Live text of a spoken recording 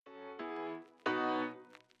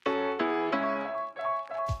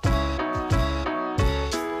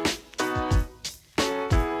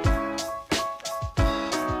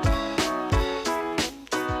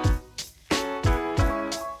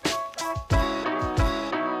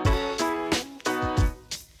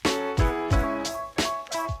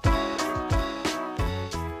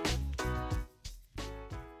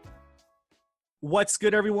What's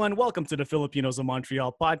good, everyone? Welcome to the Filipinos of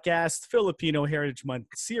Montreal podcast, Filipino Heritage Month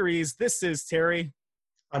series. This is Terry.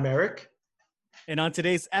 I'm Eric. And on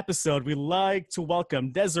today's episode, we'd like to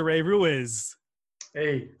welcome Desiree Ruiz.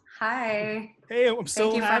 Hey. Hi. Hey, I'm so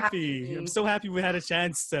Thank you for having happy. me. I'm so happy we had a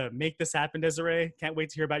chance to make this happen, Desiree. Can't wait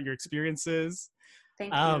to hear about your experiences.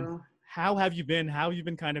 Thank you. How have you been? How have you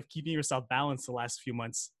been kind of keeping yourself balanced the last few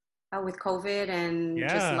months? With COVID and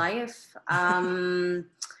just Yeah. life.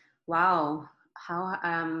 Wow. How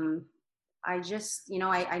I just,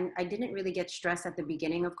 I didn't really get stressed at the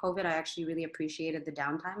beginning of COVID. I actually really appreciated the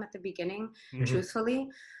downtime at the beginning, truthfully,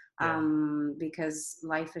 because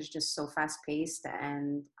life is just so fast paced.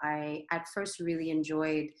 And I at first really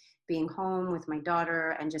enjoyed being home with my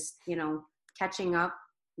daughter and just, catching up.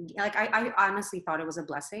 Like I honestly thought it was a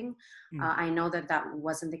blessing. I know that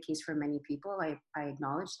wasn't the case for many people. I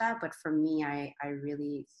acknowledge that, but for me, I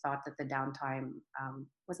really thought that the downtime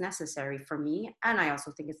was necessary for me, and I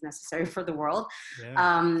also think it's necessary for the world.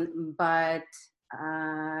 Yeah.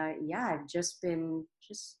 I've just been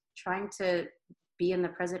trying to be in the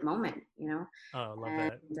present moment, Oh, I love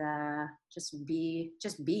and that. just be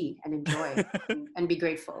and enjoy and be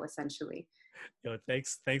grateful, essentially. Yo,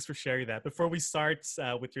 thanks for sharing that. Before we start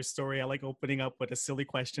with your story, I like opening up with a silly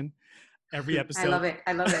question every episode. I love it.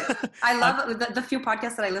 I love the few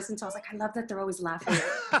podcasts that I listen to. I was like, I love that they're always laughing.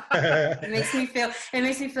 It makes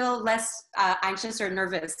me feel less anxious or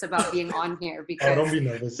nervous about being on here because don't be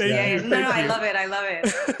nervous. Thank you. No, I love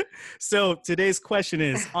it. So today's question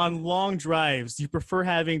is, on long drives, do you prefer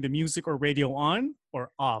having the music or radio on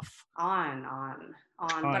or off? On.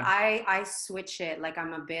 But I switch it. Like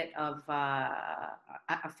I'm a bit of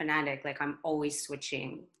a fanatic. Like I'm always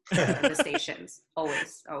switching the stations.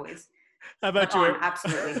 Always. How about But you? on,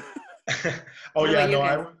 absolutely.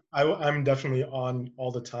 I'm definitely on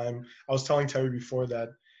all the time. I was telling Terry before that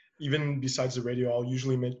even besides the radio, I'll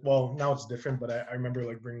usually now it's different, but I remember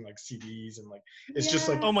like bringing like CDs and like, it's just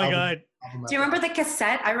like, oh my God. Do you remember the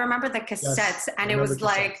cassette? I remember the cassettes, Yes, and it was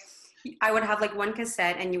like, I would have like one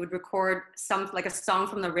cassette and you would record a song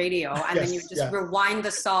from the radio, and then you would just rewind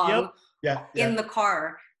the song in the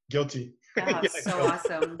car. Guilty. Oh,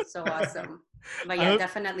 so awesome. But yeah,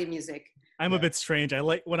 definitely music. I'm a bit strange.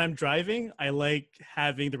 When I'm driving, I like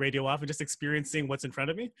having the radio off and just experiencing what's in front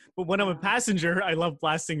of me. But when I'm a passenger, I love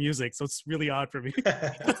blasting music. So it's really odd for me.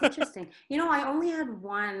 That's interesting. I only had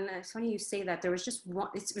one. It's funny you say that. There was just one.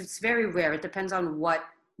 It's very rare. It depends on what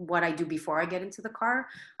I do before I get into the car.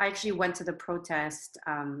 I actually went to the protest,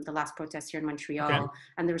 the last protest here in Montreal,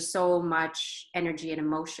 and there was so much energy and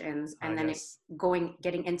emotions. And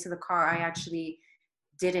getting into the car, I actually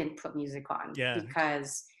didn't put music on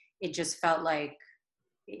because it just felt like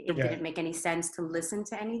it didn't make any sense to listen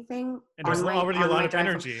to anything. And there's already a lot of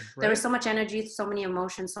energy. Right? There was so much energy, so many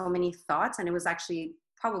emotions, so many thoughts. And it was actually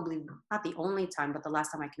probably not the only time, but the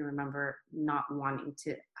last time I can remember not wanting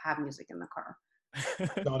to have music in the car.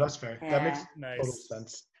 No, that's fair. Yeah. That makes total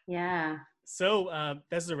sense. Yeah. So,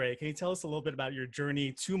 Desiree, can you tell us a little bit about your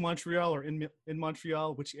journey to Montreal or in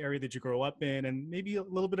Montreal? Which area did you grow up in? And maybe a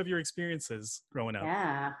little bit of your experiences growing up.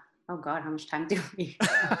 Yeah. Oh God, how much time do we?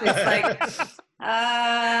 It's like,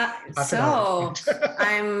 so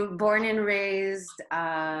I'm born and raised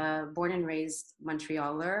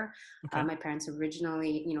Montrealer. Okay. My parents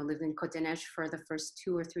originally, lived in Côte-des-Neiges for the first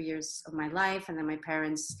 2 or 3 years of my life. And then my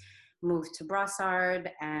parents moved to Brossard.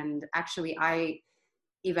 And actually I'm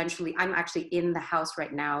actually in the house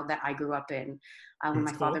right now that I grew up in. When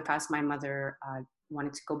my father passed, my mother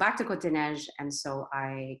wanted to go back to Côte-des-Neiges. And so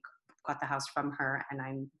I got the house from her, and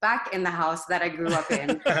I'm back in the house that I grew up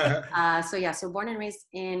in. So born and raised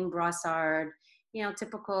in Brossard,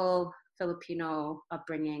 typical Filipino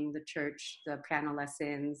upbringing, the church, the piano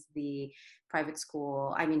lessons, the private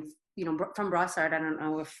school. I mean, from Brossard, I don't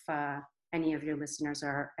know if any of your listeners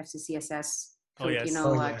are FCCSS,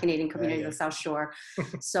 Filipino Canadian community, the South Shore.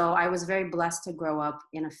 So I was very blessed to grow up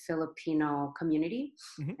in a Filipino community,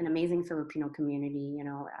 an amazing Filipino community,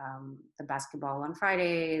 the basketball on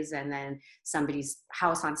Fridays and then somebody's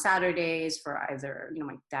house on Saturdays for either,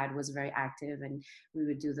 my dad was very active and we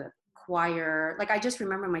would do the choir. Like I just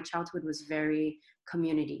remember my childhood was very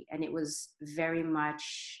community, and it was very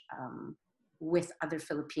much with other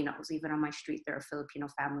Filipinos. Even on my street, there are Filipino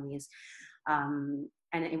families.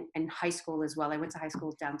 And in high school as well. I went to high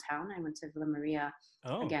school downtown. I went to Villa Maria.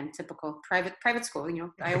 Again, typical private school.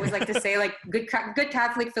 I always like to say like good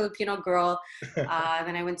Catholic Filipino girl. Then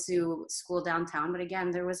I went to school downtown. But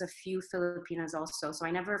again, there was a few Filipinos also. So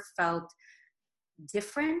I never felt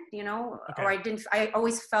different, or I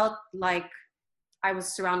always felt like I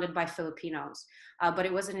was surrounded by Filipinos. But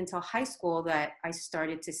it wasn't until high school that I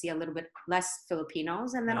started to see a little bit less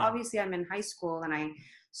Filipinos. And then obviously I'm in high school, and I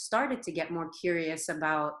started to get more curious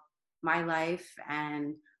about my life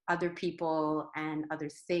and other people and other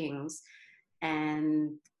things.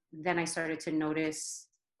 And then I started to notice,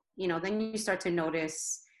 then you start to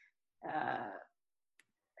notice,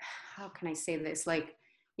 how can I say this? Like,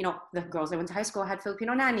 the girls I went to high school had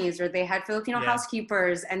Filipino nannies, or they had Filipino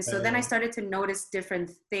housekeepers. And so then I started to notice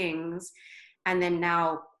different things. And then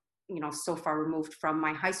now, so far removed from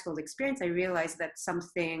my high school experience, I realized that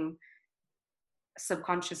something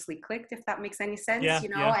subconsciously clicked, if that makes any sense,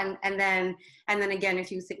 and then again,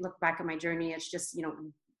 if you look back at my journey, it's just,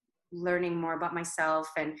 learning more about myself.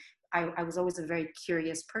 And I was always a very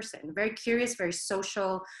curious person, very curious, very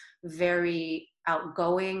social, very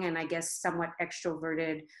outgoing, and I guess somewhat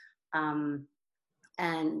extroverted.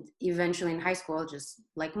 And eventually in high school, just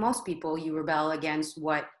like most people, you rebel against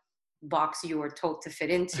what box you were told to fit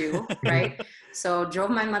into, right? So drove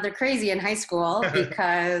my mother crazy in high school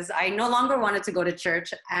because I no longer wanted to go to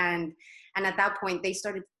church. And at that point, they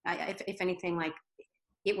started, if anything, like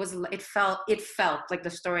it felt like the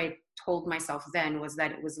story I told myself then was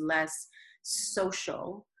that it was less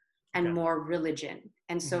social and more religion.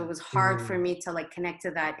 And so it was hard for me to like connect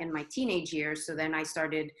to that in my teenage years. So then I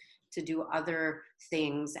started to do other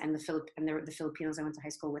things, and the Filipinos I went to high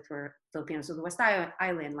school with were Filipinos of the West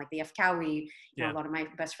Island, like the Fkawi. A lot of my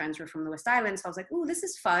best friends were from the West Island, so I was like, "Ooh, this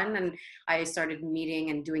is fun!" And I started meeting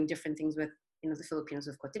and doing different things with the Filipinos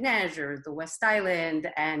of Cotinej or the West Island,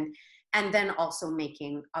 and then also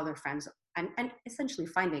making other friends and essentially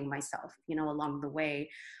finding myself, along the way.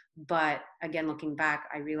 But again, looking back,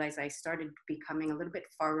 I realized I started becoming a little bit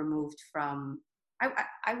far removed from.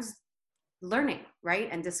 I was learning, right,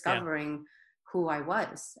 and discovering who I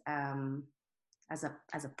was as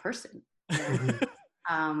a person. Did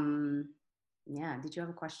you have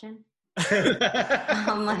a question?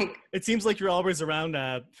 I'm like, it seems like you're always around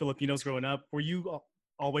Filipinos growing up. Were you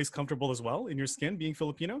always comfortable as well in your skin being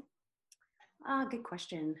Filipino? Good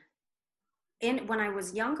question. When I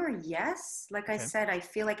was younger, yes. Like I said, I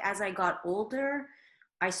feel like as I got older,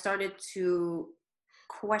 I started to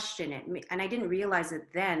question it, and I didn't realize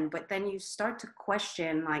it then, but then you start to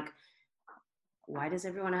question, like, why does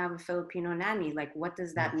everyone have a Filipino nanny? Like, what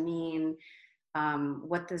does that mean?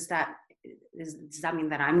 Does that mean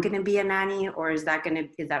that I'm going to be a nanny, or does that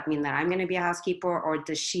mean that I'm going to be a housekeeper, or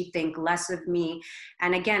does she think less of me?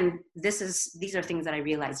 And again, these are things that I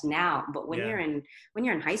realize now, but when you're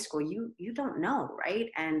in high school, you don't know,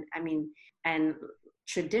 right? And I mean, and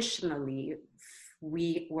traditionally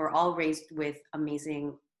we were all raised with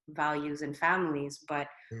amazing values and families, but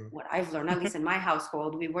what I've learned, at least in my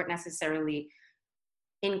household, we weren't necessarily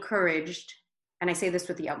encouraged, and I say this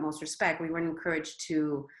with the utmost respect, we weren't encouraged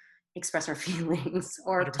to express our feelings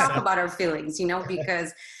or 100%. Talk about our feelings,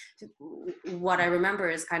 because what I remember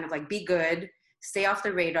is kind of like, be good, stay off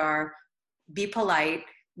the radar, be polite,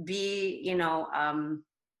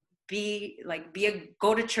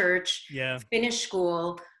 go to church, finish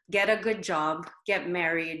school, get a good job, get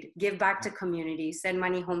married, give back to community, send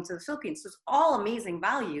money home to the Philippines. So it's all amazing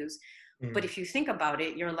values. But if you think about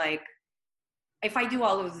it, you're like, if I do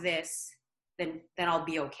all of this, then I'll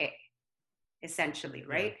be okay, essentially,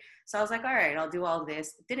 right? So I was like, all right, I'll do all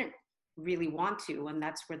this. Didn't really want to, and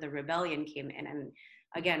that's where the rebellion came in. And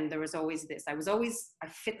again, there was always this. I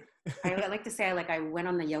like to say, I went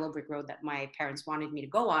on the yellow brick road that my parents wanted me to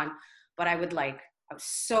go on, but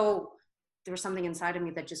there was something inside of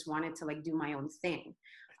me that just wanted to do my own thing.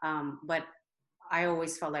 But I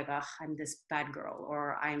always felt like, I'm this bad girl,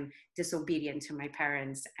 or I'm disobedient to my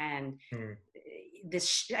parents. And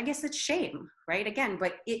I guess it's shame, right? Again,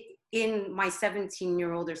 but in my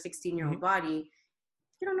 17-year-old or 16-year-old body,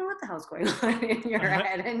 you don't know what the hell's going on in your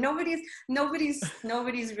head. And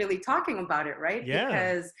nobody's really talking about it, right? Yeah.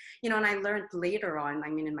 Because, and I learned later on,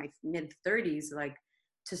 in my mid 30s,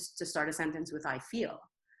 to start a sentence with, I feel.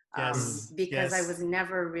 Because I was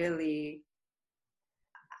never really,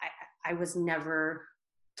 I was never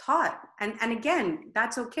taught. And again,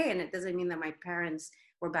 that's okay. And it doesn't mean that my parents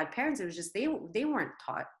were bad parents. It was just, they weren't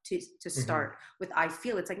taught to start with, I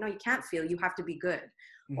feel. It's like, no, you can't feel, you have to be good.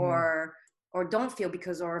 Or don't feel,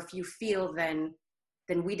 because, or if you feel, then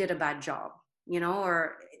we did a bad job,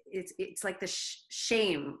 or it's like the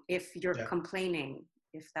shame if you're complaining,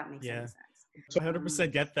 if that makes any sense. So I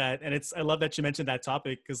 100% get that. And I love that you mentioned that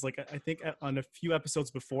topic, because I think on a few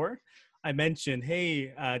episodes before, I mentioned,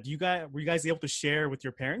 hey, were you guys able to share with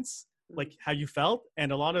your parents how you felt?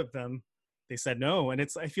 And a lot of them, they said no. And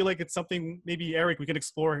I feel like it's something maybe, Eric, we can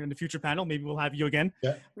explore in the future panel. Maybe we'll have you again.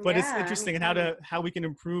 Yeah. But it's interesting and how we can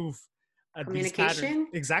improve these patterns. Communication.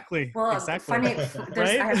 Exactly. Well, Exactly. funny.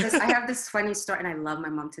 Right? I have this funny story, and I love my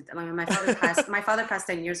mom to. I mean, my father passed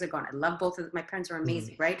 10 years ago, and I love both of my parents are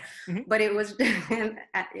amazing, right? Mhm. But it was,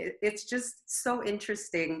 it's just so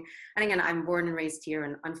interesting. And again, I'm born and raised here,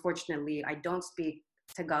 and unfortunately, I don't speak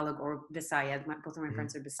Tagalog or Bisaya. Both of my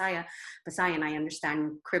parents are Bisaya, and I understand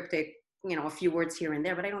cryptic, a few words here and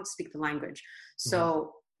there, but I don't speak the language.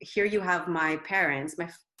 So here you have my parents,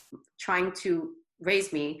 trying to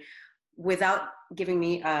raise me without giving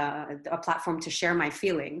me a platform to share my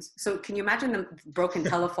feelings. So can you imagine the broken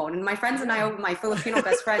telephone? And my friends and I, my Filipino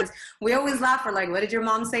best friends, we always laugh. We're like, what did your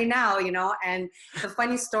mom say now? And the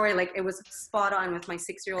funny story, like it was spot on with my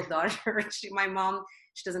 6-year-old daughter. My mom,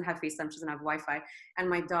 she doesn't have FaceTime, she doesn't have Wi-Fi. And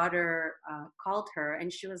my daughter called her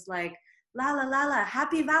and she was like, Lala,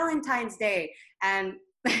 happy Valentine's Day. And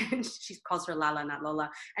she calls her Lala, not Lola.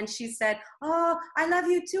 And she said, oh, I love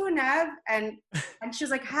you too, Nev. And she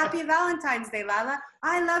was like, happy Valentine's Day, Lala.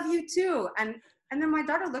 I love you too. And then my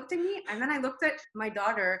daughter looked at me, and then I looked at my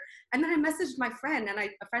daughter, and then I messaged my friend and I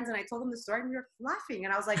told them the story, and we were laughing.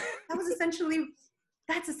 And I was like,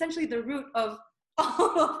 that's essentially the root of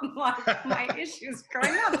all of my issues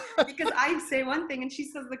growing up, because I say one thing and she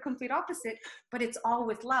says the complete opposite, but it's all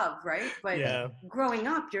with love, right? But growing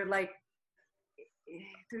up, you're like,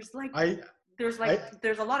 there's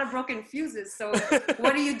a lot of broken fuses. So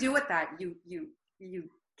what do you do with that? You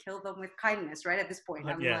kill them with kindness, right? At this point,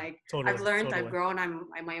 I'm totally, I've learned, totally. I've grown, I'm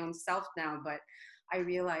my own self now, but I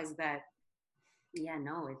realize that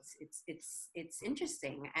it's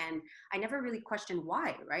interesting, and I never really questioned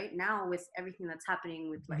why. Right now, with everything that's happening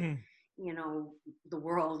with the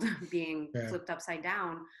world being flipped upside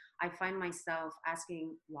down, I find myself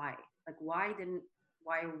asking why. Like, why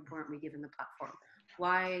weren't we given the platform?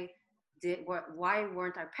 Why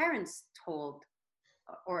weren't our parents told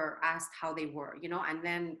or asked how they were, And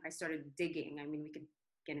then I started digging. I mean, we could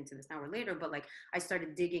get into this now or later, but like I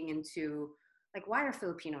started digging into like, why are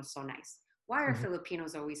Filipinos so nice? Why are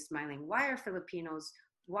Filipinos always smiling? Why are Filipinos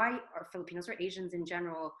or Asians in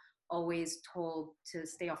general always told to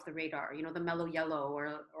stay off the radar? The mellow yellow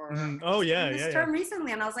or this term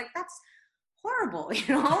recently, and I was like, that's horrible,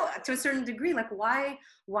 to a certain degree. Like, why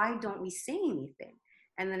don't we say anything?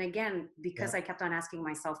 And then again, because I kept on asking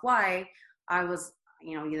myself why, I was,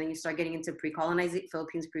 then you start getting into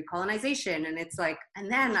Philippines pre-colonization, and it's like,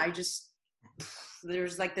 and then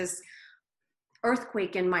there's like this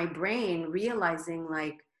earthquake in my brain, realizing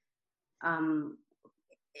like,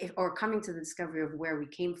 or coming to the discovery of where we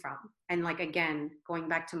came from. And like, again, going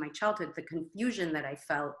back to my childhood, the confusion that I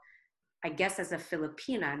felt, I guess as a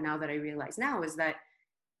Filipina, now that I realize now, is that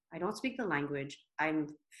I don't speak the language. I'm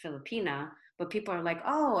Filipina, but people are like,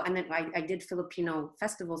 oh, and then I did Filipino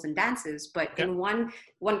festivals and dances, but in one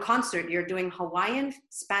concert, you're doing Hawaiian,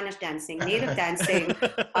 Spanish dancing, native dancing.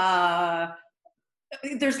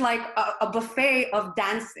 There's like a buffet of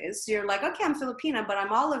dances. So you're like, okay, I'm Filipina, but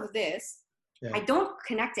I'm all of this. Yeah. I don't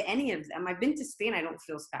connect to any of them. I've been to Spain, I don't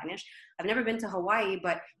feel Spanish. I've never been to Hawaii,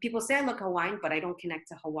 but people say I look Hawaiian, but I don't connect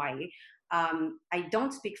to Hawaii. I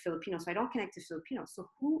don't speak Filipino, so I don't connect to Filipinos. So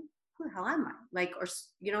who the hell am I? Like, or,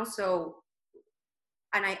 so,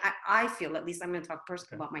 and I feel, at least I'm going to talk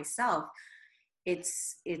personally about myself.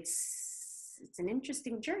 It's an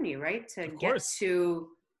interesting journey, right? To get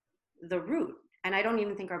to the root. And I don't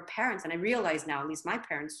even think our parents, and I realize now, at least my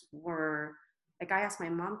parents were, like, I asked my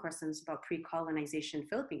mom questions about pre-colonization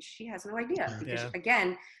Philippines. She has no idea, because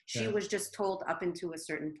again, she was just told up into a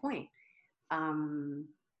certain point. I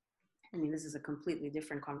mean, this is a completely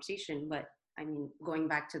different conversation, but I mean, going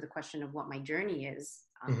back to the question of what my journey is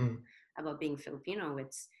about being Filipino,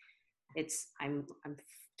 I'm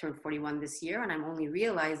turned 41 this year, and I'm only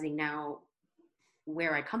realizing now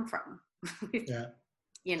where I come from.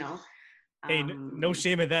 Hey, no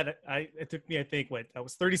shame in that. It took me, I think, I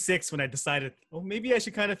was 36 when I decided, maybe I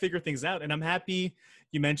should kind of figure things out. And I'm happy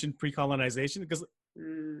you mentioned pre-colonization, because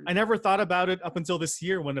I never thought about it up until this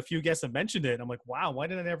year when a few guests have mentioned it. I'm like, wow, why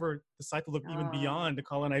did I never decide to look even beyond the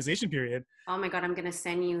colonization period? Oh my God, I'm going to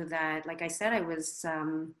send you that. Like I said, I was,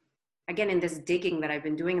 again, in this digging that I've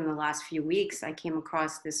been doing in the last few weeks, I came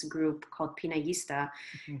across this group called Pinayista.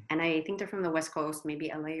 And I think they're from the West Coast,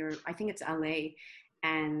 maybe LA, or I think it's LA.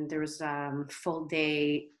 And there was a full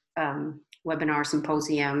day webinar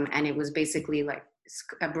symposium, and it was basically like,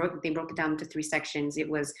 they broke it down into 3 sections. It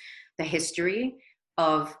was the history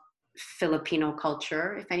of Filipino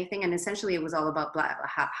culture, if anything, and essentially it was all about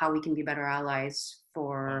how we can be better allies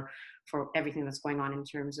for for everything that's going on in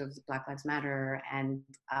terms of Black Lives Matter. And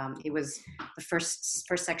it was the first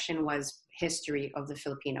section was history of the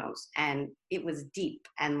Filipinos, and it was deep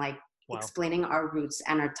and like explaining our roots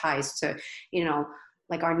and our ties to, you know,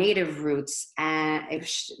 like our native roots, and it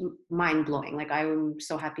was mind blowing. Like I'm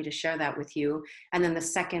so happy to share that with you. And then the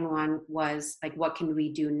second one was like, what can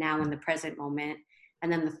we do now in the present moment?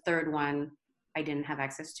 And then the third one I didn't have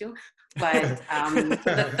access to, but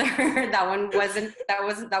the third, that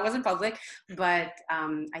wasn't public, but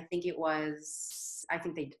I think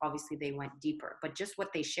they went deeper, but just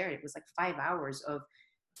what they shared, it was like 5 hours of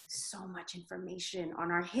so much information on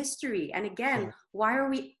our history. And again, why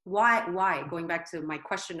going back to my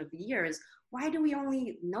question of the year is, why do we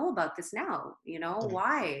only know about this now? You know,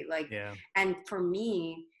 why? Like, and for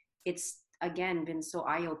me, it's again been so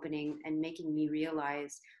eye-opening and making me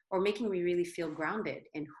realize, or making me really feel grounded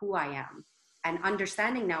in who I am, and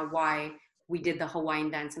understanding now why we did the Hawaiian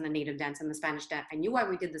dance and the native dance and the Spanish dance. I knew why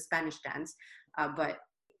we did the Spanish dance, but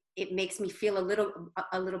it makes me feel a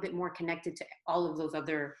little bit more connected to all of those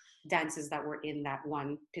other dances that were in that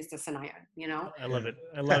one Pista Sanaya, you know? I love it.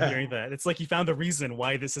 I love hearing that. It's like you found the reason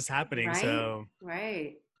why this is happening. Right? So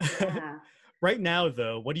Right. Yeah. Right now,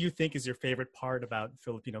 though, what do you think is your favorite part about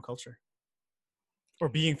Filipino culture? Or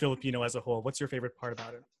being Filipino as a whole? What's your favorite part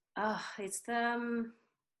about it? It's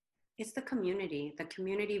the community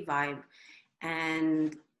vibe,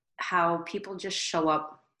 and how people just show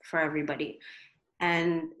up for everybody.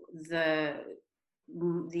 And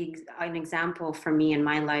an example for me in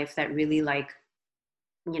my life that really, like,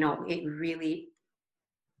 you know, it really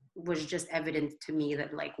was just evident to me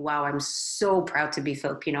that, like, wow, I'm so proud to be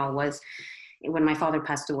Filipino, was when my father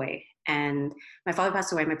passed away. And my father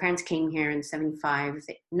passed away. My parents came here in 75.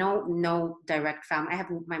 No direct family.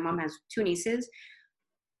 My mom has 2 nieces,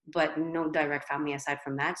 but no direct family aside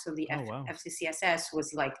from that. So the FCCSS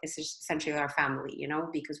was like, it's essentially our family, you know,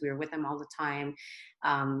 because we were with them all the time.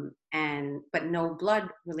 But no blood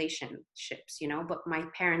relationships, you know, but my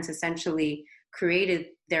parents essentially created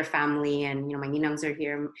their family, and, you know, my ninangs are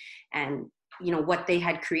here, and, you know, what they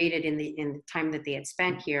had created in the time that they had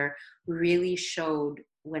spent here really showed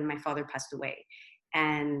when my father passed away.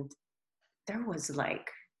 And there was like,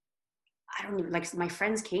 I don't even, like, my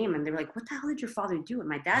friends came and they were like, what the hell did your father do? And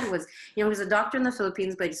my dad was, you know, he was a doctor in the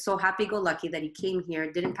Philippines, but he's so happy-go-lucky that he came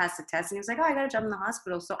here, didn't pass the test. And he was like, oh, I got a job in the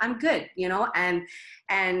hospital, so I'm good, you know?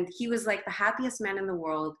 And he was like the happiest man in the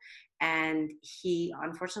world. And he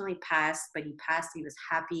unfortunately passed, but he was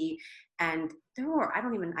happy. And there were, I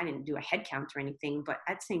didn't do a head count or anything, but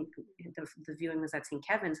I think the viewing was at St.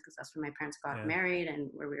 Kevin's, because that's where my parents got married and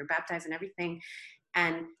where we were baptized and everything.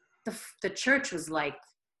 And the church was like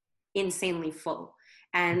insanely full.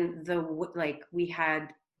 And we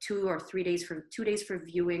had 2 days for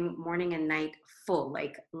viewing, morning and night, full,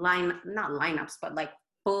 like not lineups, but like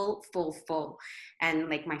full. And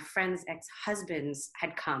like my friends' ex-husbands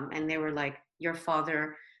had come, and they were like, your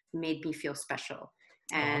father made me feel special.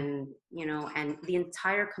 And, you know, and the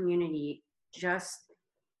entire community, just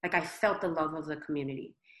like, I felt the love of the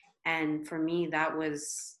community. And for me, it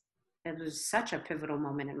was such a pivotal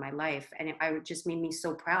moment in my life. And it just made me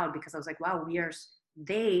so proud, because I was like, wow,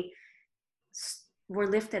 they were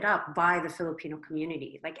lifted up by the Filipino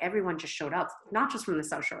community. Like, everyone just showed up, not just from the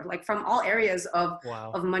South Shore, like from all areas of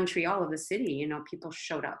Montreal, of the city, you know, people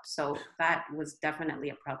showed up. So that was definitely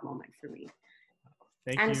a proud moment for me.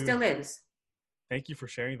 Thank you. Still is. Thank you for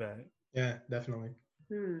sharing that. Yeah, definitely.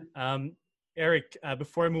 Eric,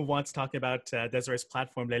 before I move on to talking about Desiree's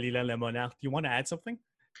platform, Le Lila Le Monarque, do you want to add something?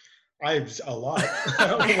 I have a lot.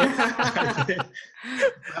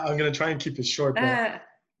 I'm going to try and keep it short, but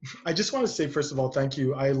I just want to say, first of all, thank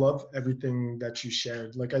you. I love everything that you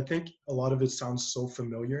shared. Like, I think a lot of it sounds so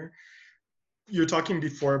familiar. You're talking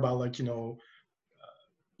before about, like,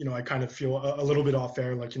 I kind of feel a little bit off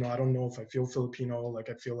air. Like, I don't know if I feel Filipino. Like,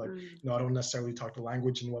 I feel like, I don't necessarily talk the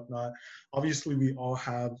language and whatnot. Obviously, we all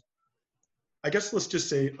have, I guess, let's just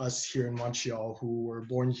say us here in Montreal who were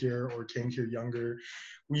born here or came here younger,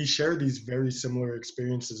 we share these very similar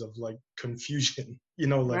experiences of, like, confusion,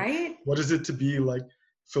 like, right? What is it to be, like,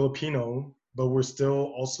 Filipino, but we're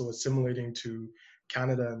still also assimilating to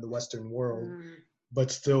Canada and the Western world, but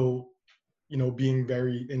still, being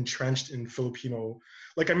very entrenched in Filipino.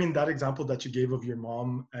 Like, I mean, that example that you gave of your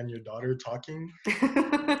mom and your daughter talking.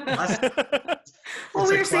 Well,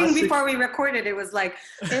 we were saying before we recorded, it's like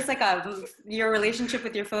your relationship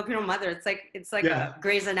with your Filipino mother. It's like a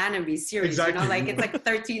Grey's Anatomy series, exactly. Like, it's like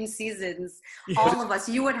 13 seasons. All of us,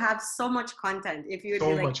 you would have so much content if you would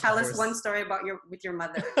be like, tell us one story about with your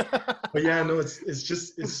mother. But yeah, no,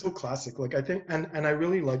 it's so classic. Like, I think, and I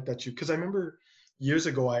really like that because I remember, years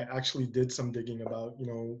ago, I actually did some digging about,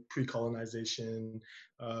 pre-colonization.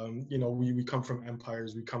 We come from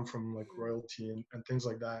empires, we come from like royalty and things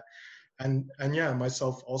like that. And yeah,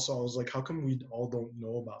 myself also, I was like, how come we all don't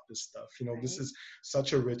know about this stuff? This is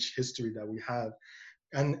such a rich history that we have.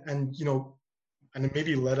 And it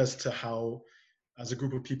maybe led us to how, as a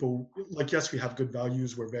group of people, like, yes, we have good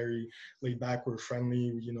values, we're very laid back, we're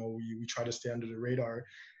friendly, we try to stay under the radar.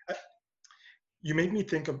 You made me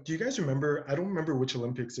think of, do you guys remember, I don't remember which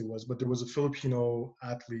Olympics it was, but there was a Filipino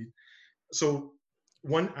athlete. So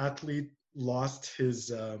one athlete lost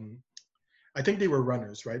his, I think they were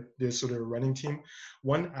runners, right? So they were a running team.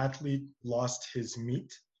 One athlete lost his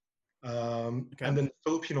meat. And then the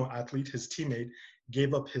Filipino athlete, his teammate,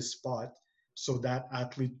 gave up his spot so that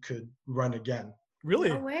athlete could run again. Really?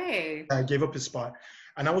 No way. I gave up his spot.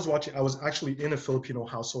 And I was actually in a Filipino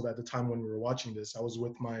household at the time when we were watching this. I was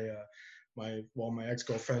with my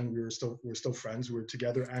ex-girlfriend. We're still friends. We were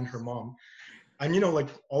together, and her mom. And like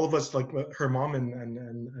all of us, like her mom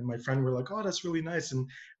and my friend were like, oh, that's really nice. And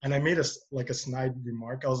I made a snide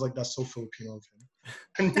remark. I was like, that's so Filipino of him.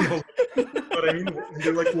 And but I mean, and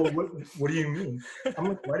they're like, well, what do you mean? I'm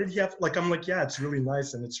like, why did he have, I'm like, yeah, it's really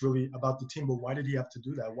nice and it's really about the team, but why did he have to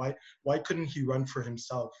do that? Why couldn't he run for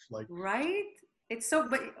himself? Right? It's so,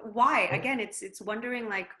 but why? Again, it's wondering,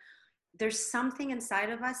 like, there's something inside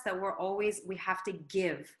of us that we have to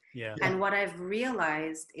give. Yeah. And what I've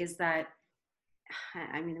realized is that,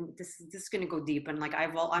 I mean, this is going to go deep, and like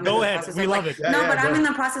go ahead. We love it. No, but I'm in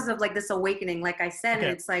the process of like this awakening, like I said, and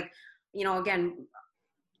it's like, again,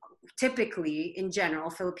 typically in general,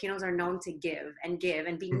 Filipinos are known to give and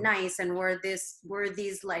be nice, and we're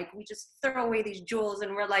these like, we just throw away these jewels,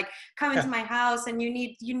 and we're like, come into my house and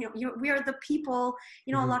we are the people.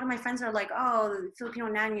 A lot of my friends are like, oh, Filipino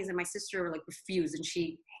nannies, and my sister like refused, and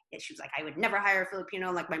she was like, I would never hire a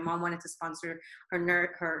Filipino. Like, my mom wanted to sponsor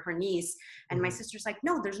her niece, and my sister's like,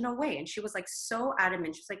 no, there's no way. And she was like so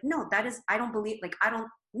adamant. She's like, no, I don't believe, like, I don't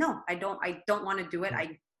want to do it.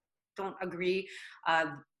 I don't agree.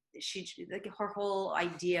 She, like, her whole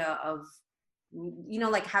idea of,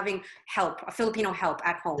 like having a Filipino help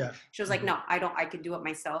at home. Yeah. She was like, no, I could do it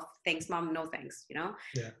myself. Thanks, mom. No thanks. Yeah.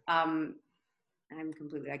 I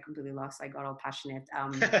completely lost. I got all passionate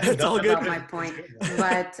it's all good. about my point.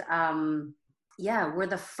 But yeah, we're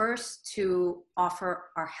the first to offer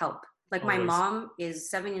our help. Like, always. My mom is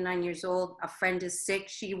 79 years old. A friend is sick.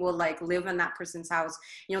 She will like live in that person's house.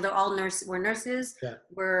 They're all we're nurses. Yeah.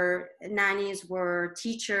 We're nannies. We're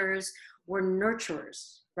teachers. We're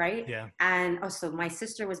nurturers, right? Yeah. And also, my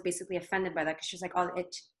sister was basically offended by that, because she's like,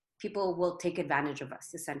 people will take advantage of us,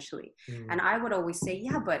 essentially. And I would always say,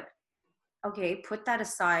 yeah, but okay, put that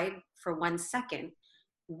aside for 1 second.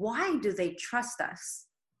 Why do they trust us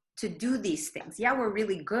to do these things? Yeah, we're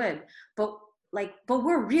really good, but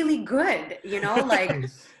we're really good, like,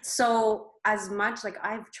 so as much, like,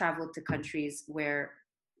 I've traveled to countries where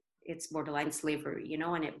it's borderline slavery,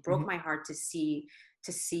 and it broke my heart to see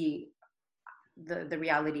the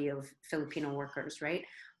reality of Filipino workers, right?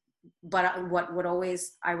 But I would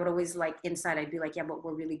always like, inside, I'd be like, yeah, but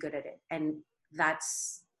we're really good at it. And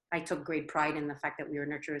I took great pride in the fact that we were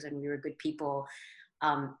nurturers and we were good people.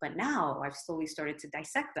 But now I've slowly started to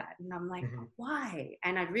dissect that. And I'm like, why?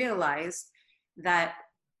 And I realized that,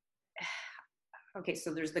 okay,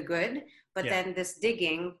 so there's the good, but then this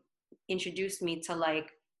digging introduced me to like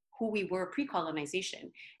who we were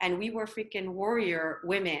pre-colonization. And we were freaking warrior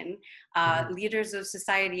women, leaders of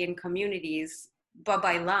society and communities,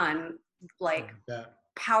 babaylan, like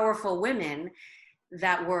powerful women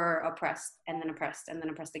that were oppressed and then oppressed and then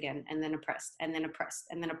oppressed again and then oppressed and then oppressed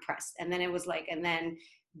and then oppressed. And then it was like, and then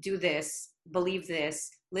do this, believe this,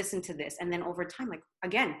 listen to this. And then over time, like,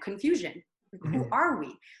 again, confusion. Who are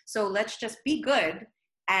we? So let's just be good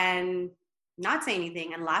and not say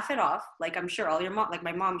anything and laugh it off. Like, I'm sure all your mom, like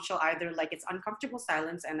my mom, she'll either like, it's uncomfortable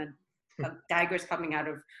silence and a dagger's coming out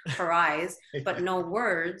of her eyes, but no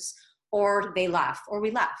words, or they laugh or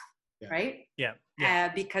we laugh. Right? Yeah.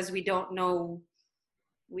 Because we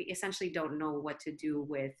essentially don't know what to do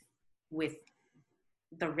with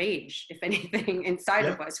the rage, if anything, inside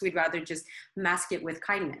of us. We'd rather just mask it with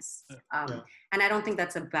kindness. And I don't think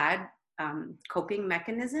that's a bad coping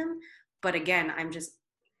mechanism, but again, I'm just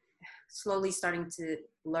slowly starting to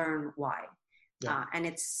learn why. And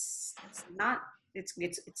it's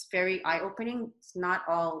very eye-opening. It's not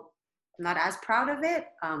as proud of it,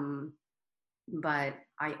 but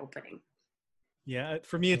eye-opening. Yeah,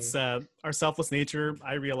 for me, it's our selfless nature.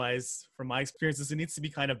 I realize from my experiences, it needs to be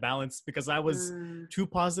kind of balanced, because I was too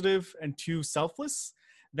positive and too selfless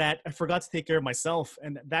that I forgot to take care of myself.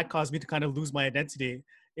 And that caused me to kind of lose my identity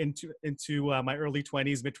into my early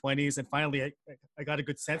 20s, mid 20s, and finally I got a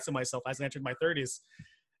good sense of myself as I entered my 30s.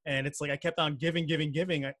 And it's like I kept on giving,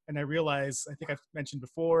 and I realized, I think I've mentioned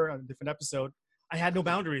before on a different episode, I had no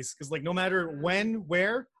boundaries, because like no matter when,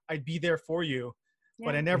 where, I'd be there for you. Yeah.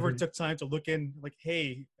 But I never took time to look in, like,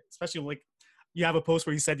 hey, especially like you have a post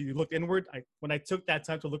where you said you looked inward. When I took that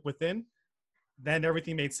time to look within, then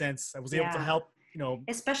everything made sense. I was able to help,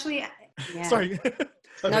 especially sorry.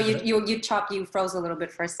 No, you froze a little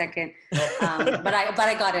bit for a second. But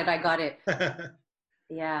I got it.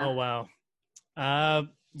 Yeah. Oh wow.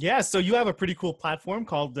 Yeah, so you have a pretty cool platform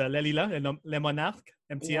called Le Monarque,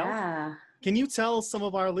 MTL. Yeah. Can you tell some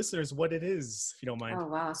of our listeners what it is, if you don't mind? Oh,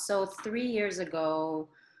 wow. So 3 years ago,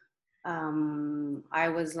 I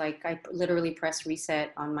was like, I literally pressed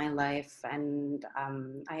reset on my life. And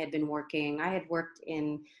I had worked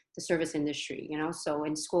in the service industry, so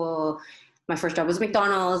in school, my first job was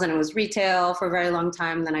McDonald's, and it was retail for a very long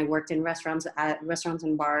time. Then I worked in restaurants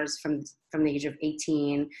and bars from the age of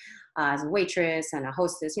 18 as a waitress and a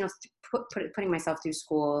hostess, putting myself through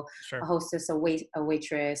school, sure. A hostess, a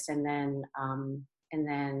waitress. And then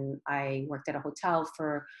I worked at a hotel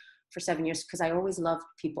for 7 years, because I always loved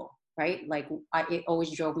people, right? Like it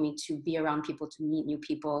always drove me to be around people, to meet new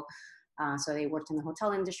people. So I worked in the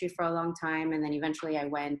hotel industry for a long time. And then eventually I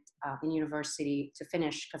went in university to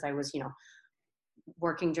finish, because I was,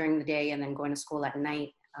 working during the day and then going to school at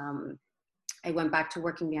night. I went back to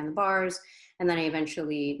working behind the bars, and then I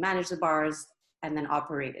eventually managed the bars and then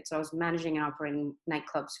operated. So I was managing and operating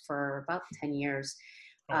nightclubs for about 10 years.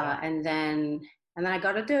 Oh, wow. And then I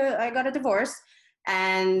got a divorce,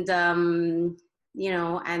 and, and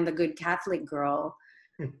the good Catholic girl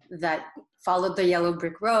that followed the yellow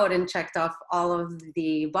brick road and checked off all of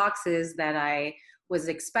the boxes that I was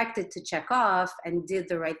expected to check off, and did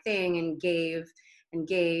the right thing and gave,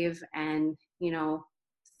 and,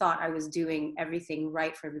 thought I was doing everything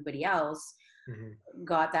right for everybody else,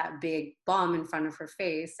 got that big bomb in front of her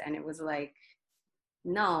face. And it was like,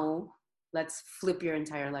 no, let's flip your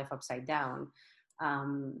entire life upside down.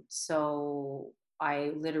 So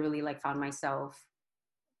I literally found myself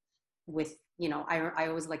with, I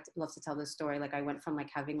always love to tell this story. Like I went from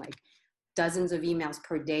having dozens of emails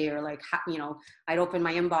per day, or I'd open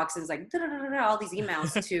my inbox and it's all these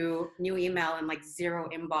emails to new email, and zero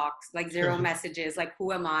inbox, zero messages,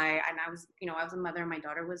 who am I? And I was a mother, my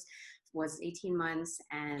daughter was 18 months,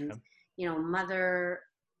 and mother,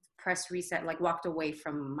 press reset, walked away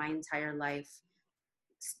from my entire life,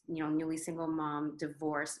 newly single mom,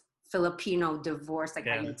 divorce, Filipino divorce, how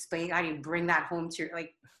do you explain, how do you bring that home to your,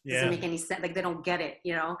 doesn't make any sense, they don't get it,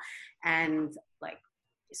 and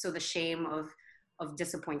so the shame of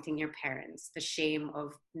disappointing your parents, the shame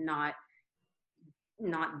of not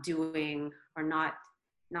doing, or not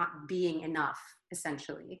being enough,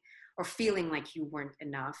 essentially, or feeling like you weren't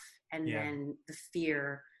enough. And then the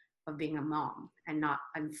fear of being a mom, and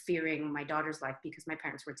I'm fearing my daughter's life, because my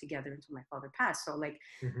parents were together until my father passed. So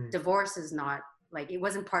divorce is not, it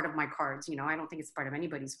wasn't part of my cards, I don't think it's part of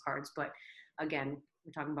anybody's cards. But again,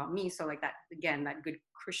 we're talking about me. So that good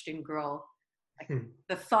Christian girl,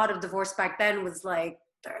 the thought of divorce back then was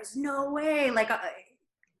there's no way,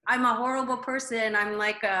 I'm a horrible person. I'm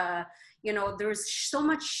there's so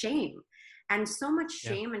much shame, and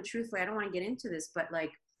and truthfully, I don't want to get into this, but I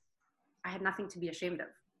had nothing to be ashamed of.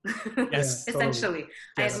 Yes, essentially. Totally.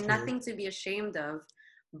 I had nothing to be ashamed of,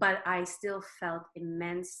 but I still felt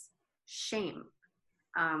immense shame.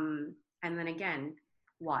 And then again,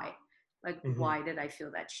 why? Why did I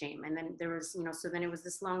feel that shame? And then there was, so then it was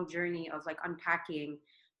this long journey of unpacking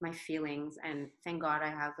my feelings. And thank God I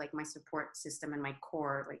have my support system and my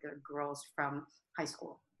core, girls from high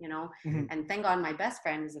school, and thank God my best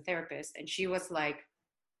friend is a therapist. And she was like,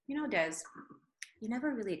 Des, you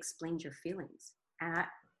never really explained your feelings. And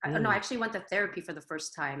I actually went to therapy for the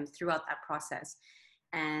first time throughout that process.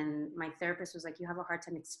 And my therapist was like, you have a hard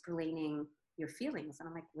time explaining your feelings. And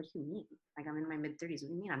I'm like, what do you mean? I'm in my mid-30s. What do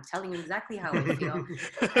you mean? I'm telling you exactly how I feel.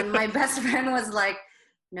 And my best friend was like,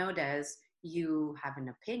 no, Des, you have an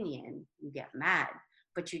opinion, you get mad,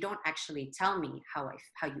 but you don't actually tell me how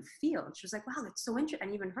you feel. And she was like, wow, that's so interesting.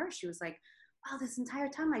 And even her, she was like, wow, this entire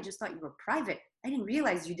time I just thought you were private. I didn't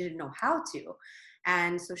realize you didn't know how to.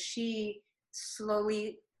 And so she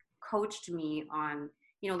slowly coached me on,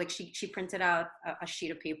 she printed out a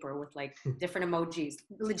sheet of paper with different emojis,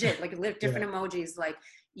 legit, different emojis,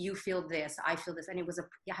 you feel this, I feel this. And it was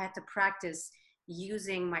I had to practice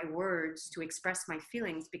using my words to express my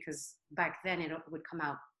feelings, because back then it would come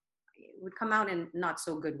out in not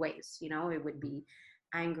so good ways. It would be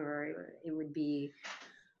anger, it would be,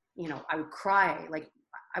 I would cry.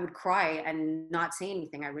 I would cry and not say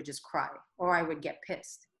anything. I would just cry, or I would get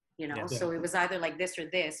pissed, you know? Yeah. So it was either like this or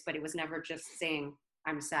this, but it was never just saying,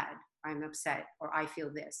 I'm sad, I'm upset, or I feel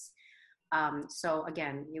this. So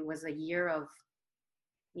again, it was a year of,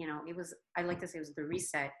 you know, I like to say it was the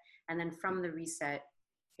reset. And then from the reset,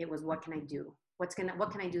 it was, what can I do? What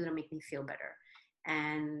can I do to make me feel better?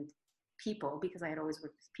 And people, because I had always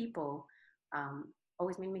worked with people,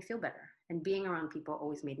 always made me feel better. And being around people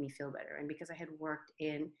always made me feel better. And because I had worked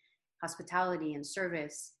in hospitality and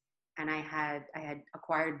service, and I had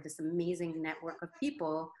acquired this amazing network of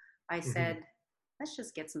people, I said, let's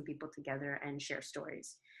just get some people together and share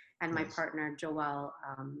stories. And my partner, Joelle,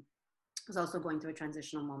 was also going through a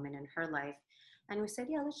transitional moment in her life. And we said,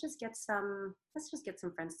 yeah, let's just get some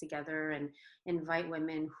friends together and invite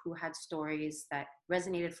women who had stories that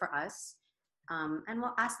resonated for us. And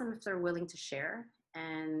we'll ask them if they're willing to share.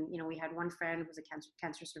 And, you know, we had one friend who was a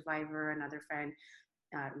cancer survivor, another friend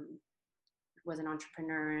was an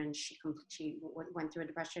entrepreneur, and she went through a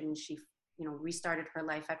depression, and she, you know, restarted her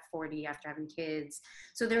life at 40 after having kids.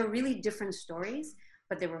 So there were really different stories,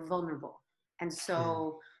 but they were vulnerable. And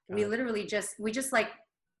so we literally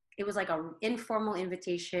it was like an informal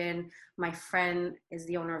invitation. My friend is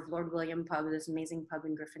the owner of Lord William Pub, this amazing pub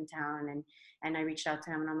in Griffintown. And I reached out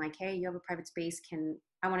to him and I'm like, hey, you have a private space.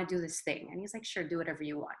 I want to do this thing. And he's like, sure, do whatever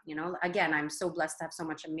you want. You know, again, I'm so blessed to have so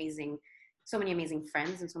many amazing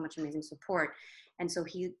friends and so much amazing support. And so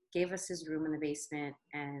he gave us his room in the basement,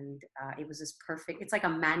 and it was this perfect, it's like a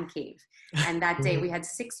man cave. And that day we had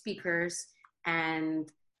 6 speakers and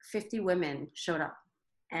 50 women showed up,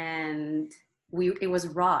 and it was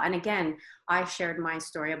raw. And again, I shared my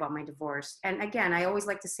story about my divorce. And again, I always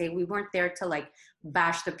like to say, we weren't there to like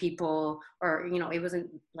bash the people, or, you know, it wasn't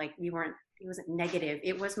like it wasn't negative.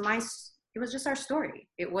 It was just our story.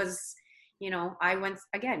 It was, you know, I went,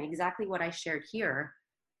 again, exactly what I shared here,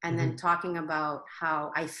 and then talking about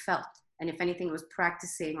how I felt. And if anything, it was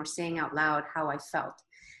practicing or saying out loud how I felt.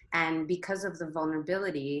 And because of the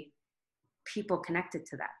vulnerability, people connected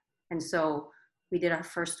to that. And so we did our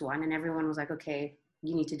first one, and everyone was like, okay,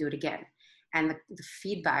 you need to do it again. And the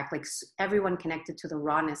feedback, like everyone connected to the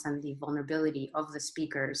rawness and the vulnerability of the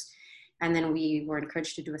speakers. And then we were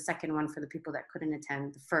encouraged to do a second one for the people that couldn't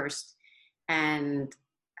attend the first. And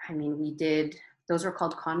I mean, those are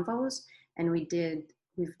called convos, and we've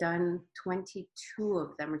done 22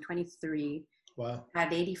 of them, or 23. Wow.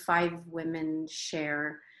 Had 85 women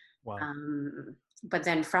share. Wow. But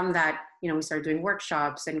then from that, you know, we started doing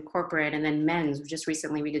workshops and corporate, and then men's. Just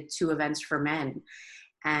recently we did 2 events for men.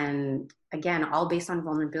 And again, all based on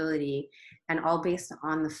vulnerability, and all based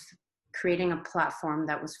on creating a platform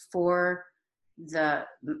that was for the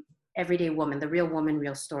everyday woman, the real woman,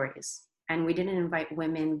 real stories. And we didn't invite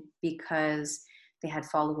women because they had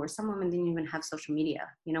followers. Some women didn't even have social media.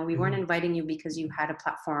 You know, we weren't inviting you because you had a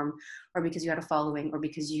platform, or because you had a following, or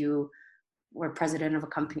because you were president of a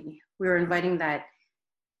company. We were inviting that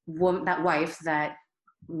wife that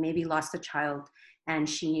maybe lost a child, and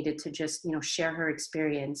she needed to just, you know, share her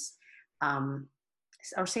experience,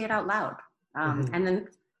 or say it out loud. And then,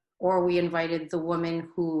 or we invited the woman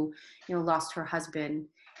who, you know, lost her husband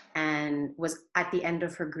and was at the end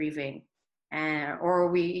of her grieving. Or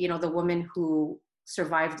we, you know, the woman who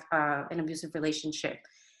survived an abusive relationship.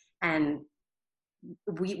 And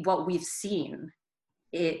what we've seen,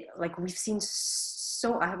 we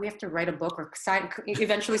have to write a book or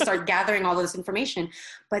eventually start gathering all this information.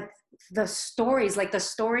 But the stories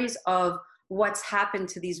of what's happened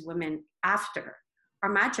to these women after are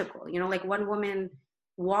magical. You know, like one woman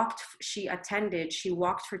she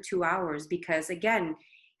walked for 2 hours, because again,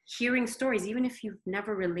 hearing stories, even if you've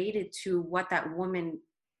never related to what that woman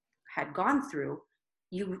had gone through,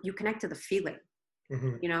 you connect to the feeling.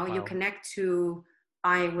 You know, you connect to,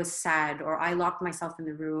 I was sad, or I locked myself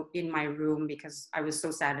in my room because I was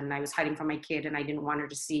so sad and I was hiding from my kid and I didn't want her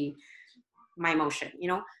to see my emotion. You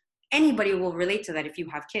know, anybody will relate to that if you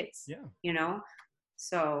have kids. Yeah. You know,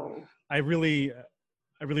 so I really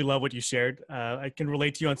love what you shared. I can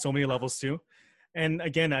relate to you on so many levels too. And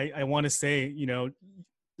again, I want to say, you know,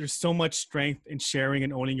 there's so much strength in sharing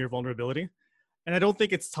and owning your vulnerability. And I don't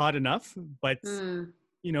think it's taught enough, but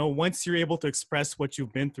you know, once you're able to express what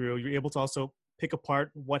you've been through, you're able to also pick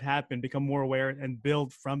apart what happened, become more aware, and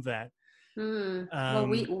build from that. Well,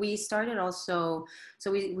 we started also,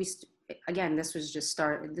 so we again, this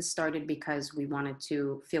started because we wanted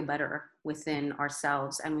to feel better within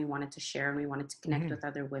ourselves, and we wanted to share, and we wanted to connect with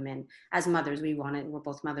other women. As mothers, we're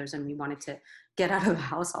both mothers, and we wanted to get out of the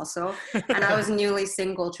house also. And I was newly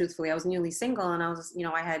single, truthfully. I was newly single, and I was, you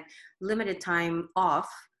know, I had limited time off.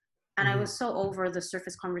 And I was so over the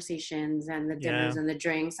surface conversations and the dinners and the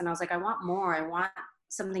drinks. And I was like, I want more. I want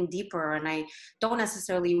something deeper. And I don't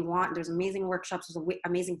necessarily want, there's amazing workshops, there's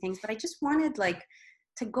amazing things, but I just wanted like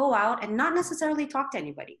to go out and not necessarily talk to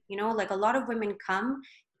anybody. You know, like a lot of women come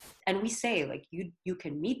and we say like, you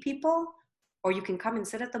can meet people, or you can come and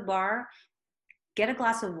sit at the bar, get a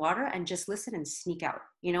glass of water and just listen and sneak out,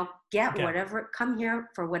 you know, get whatever, come here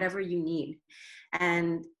for whatever you need.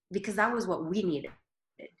 And because that was what we needed,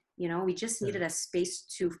 you know, we just needed a space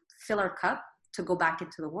to fill our cup to go back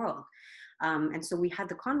into the world. And so we had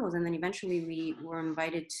the convos, and then eventually we were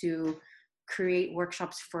invited to create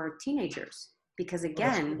workshops for teenagers, because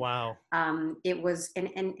again, it was, and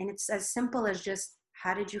it's as simple as just,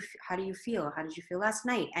 how do you feel? How did you feel last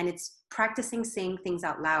night? And it's practicing saying things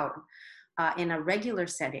out loud in a regular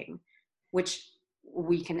setting, which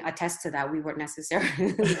we can attest to that. We weren't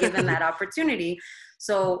necessarily given that opportunity.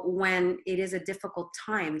 So when it is a difficult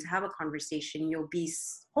time to have a conversation, you'll be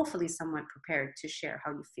hopefully somewhat prepared to share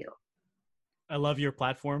how you feel. I love your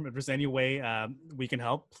platform. If there's any way we can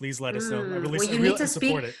help, please let us know. I really, well, you need to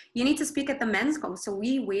support speak. it. You need to speak at the men's call. So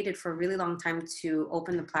we waited for a really long time to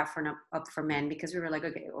open the platform up for men, because we were like,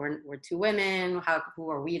 okay, we're two women. Who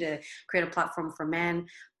are we to create a platform for men?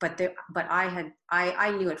 But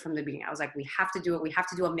I knew it from the beginning. I was like, we have to do it. We have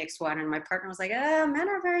to do a mixed one. And my partner was like, men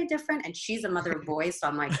are very different. And she's a mother of boys, so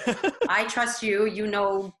I'm like, I trust you. You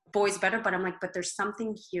know boys better. But I'm like, but there's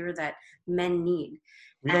something here that men need.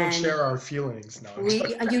 We don't share our feelings now.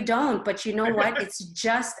 You don't, but you know what? It's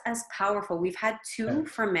just as powerful. We've had two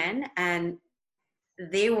for men, and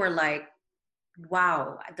they were like,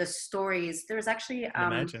 wow, the stories. There's actually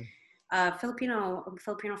a Filipino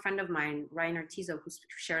friend of mine, Ryan Artizo, who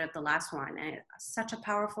shared at the last one. And it's such a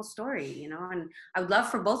powerful story, you know, and I would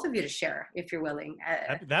love for both of you to share if you're willing.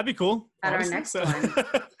 That'd be cool. At our next one.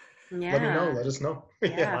 Yeah. Let me know. Let us know.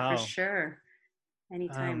 Yeah, for sure.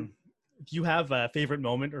 Anytime. Do you have a favorite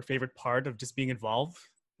moment or favorite part of just being involved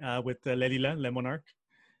with Lelila, Le Monarch?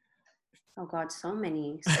 Oh God, so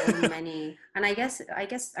many. And I guess,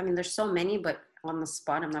 I mean, there's so many, but on the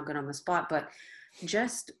spot, I'm not good on the spot, but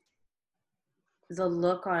just the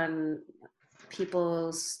look on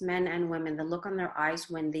people's, men and women, the look on their eyes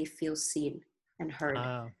when they feel seen and heard.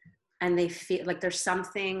 And they feel like there's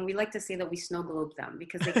something, we like to say that we snow globe them,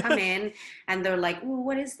 because they come in and they're like, ooh,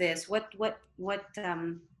 what is this? What's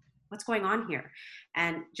going on here?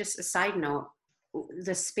 And just a side note,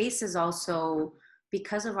 the space is also,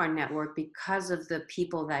 because of our network, because of the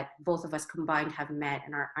people that both of us combined have met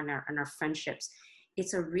and our friendships,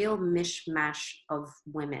 it's a real mishmash of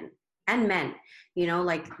women and men. You know,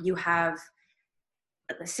 like you have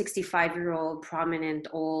a 65-year-old prominent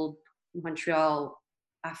old Montreal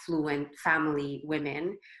affluent family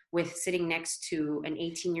women with sitting next to an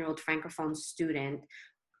 18-year-old francophone student,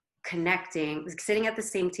 connecting, sitting at the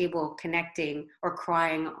same table, connecting or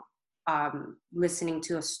crying, listening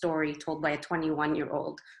to a story told by a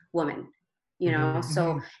 21-year-old woman, you know?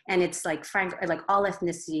 So, and it's like like all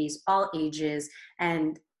ethnicities, all ages.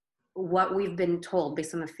 And what we've been told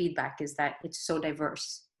based on the feedback is that it's so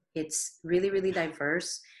diverse. It's really, really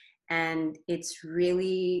diverse. And it's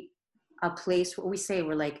really a place where we say,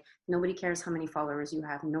 we're like, nobody cares how many followers you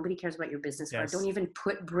have. Nobody cares about your business card. Don't even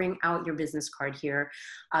bring out your business card here.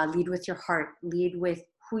 Lead with your heart. Lead with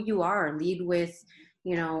who you are. Lead with,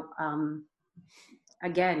 you know,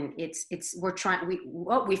 again,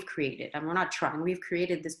 what we've created, and we're not trying, we've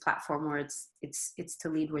created this platform where it's to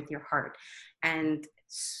lead with your heart. And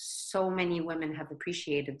so many women have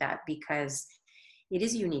appreciated that, because it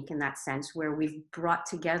is unique in that sense, where we've brought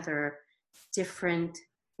together different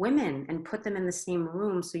women and put them in the same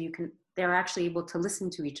room, so they're actually able to listen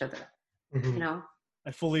to each other. You know, I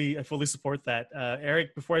fully support that.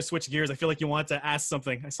 Eric, before I switch gears, I feel like you want to ask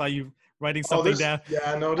something. I saw you writing something down.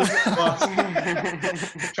 Yeah, no, this is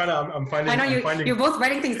I'm finding. I know you're both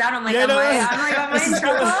writing things down. I'm like, am I in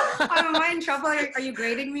trouble? Am I in trouble? Are you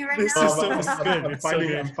grading me right now? I'm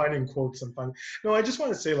finding quotes. No, I just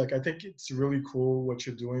want to say, like, I think it's really cool what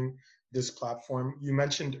you're doing, this platform. You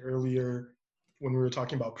mentioned earlier when we were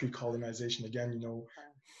talking about pre-colonization, again, you know,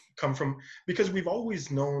 because we've always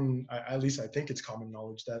known, at least I think it's common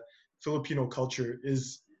knowledge, that Filipino culture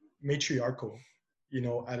is matriarchal, you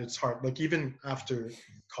know, at its heart. Like even after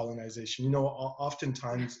colonization, you know,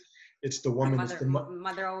 oftentimes it's the woman.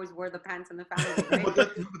 Mother always wore the pants in the family. Right?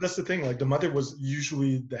 but that's the thing. Like the mother was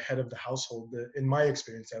usually the head of the household, in my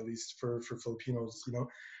experience, at least for Filipinos, you know.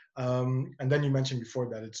 And then you mentioned before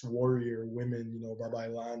that it's warrior women, you know,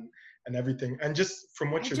 babaylan and everything. And just from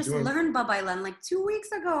what you're doing. I just learned babaylan like 2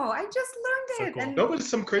 weeks ago. I just learned it. So cool. And no, but it's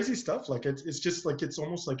some crazy stuff. Like it's just like, it's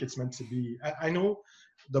almost like it's meant to be. I know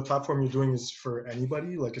the platform you're doing is for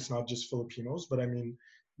anybody. Like it's not just Filipinos, but I mean,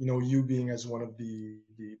 you know, you being as one of the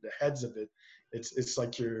heads of it, it's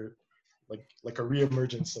like you're like a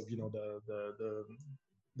reemergence of, you know,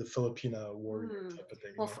 the Filipina warrior type of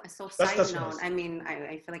thing. Well, You know? so That's side note, nice. I mean,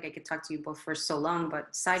 I feel like I could talk to you both for so long,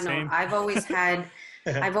 but side note, Same. I've always had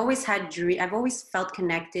I've always felt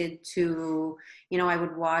connected to, you know, I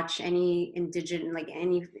would watch any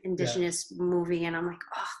indigenous movie, and I'm like,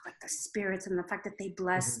 oh, like the spirits and the fact that they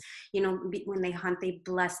bless, you know, when they hunt, they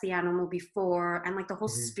bless the animal before, and like the whole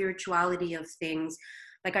spirituality of things,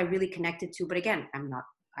 like I really connected to. But again,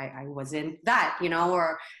 I wasn't that, you know,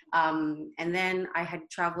 or, and then I had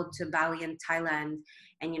traveled to Bali and Thailand,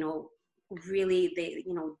 and, you know, really they,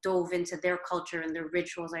 you know, dove into their culture and their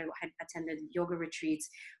rituals. I had attended yoga retreats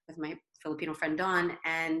with my Filipino friend Dawn,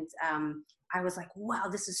 and I was like, wow,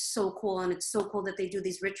 this is so cool. And it's so cool that they do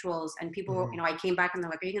these rituals. And people, you know, I came back and they're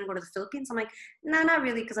like, are you going to go to the Philippines? I'm like, no, not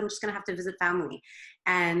really, because I'm just going to have to visit family.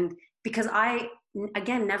 And because I,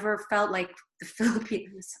 again, never felt like the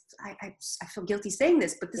Philippines, I feel guilty saying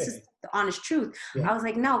this, but this is the honest truth. I was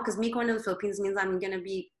like, no, because me going to the Philippines means I'm going to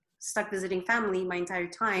be stuck visiting family my entire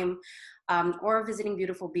time, or visiting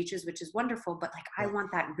beautiful beaches, which is wonderful. But like, I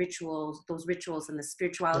want that rituals, those rituals and the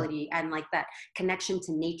spirituality and like that connection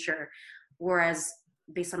to nature. Whereas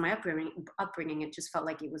based on my upbringing, it just felt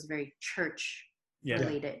like it was very church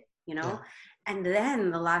related, you know? And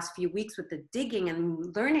then the last few weeks with the digging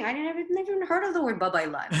and learning, I never even heard of the word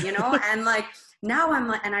babaylan, you know? And like, now I'm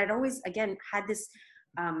like, and I'd always, again, had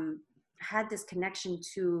this connection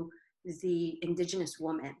to the indigenous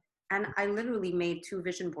woman. And I literally made 2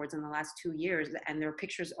 vision boards in the last 2 years, and there are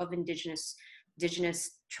pictures of indigenous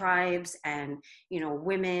tribes and, you know,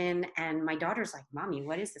 women. And my daughter's like, mommy,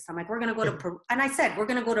 what is this? I'm like, we're going to go to Peru. And I said, we're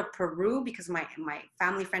going to go to Peru because my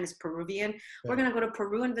family friend is Peruvian. We're going to go to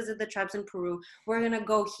Peru and visit the tribes in Peru. We're going to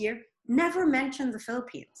go here. Never mentioned the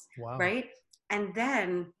Philippines. Wow. Right. And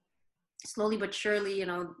then slowly but surely, you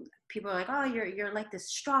know, people are like, oh, you're like this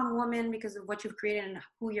strong woman because of what you've created and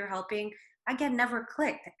who you're helping. Again, never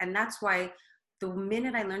clicked. And that's why the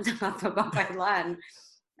minute I learned about the babaylan,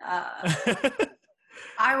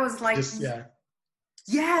 I was like,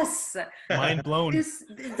 yes, mind blown.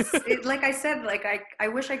 Like I said, like I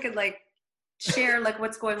wish I could like share like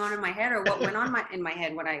what's going on in my head or what went on in my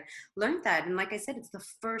head when I learned that. And like I said, it's the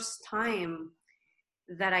first time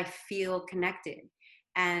that I feel connected.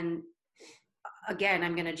 And again,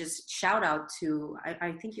 I'm gonna just shout out to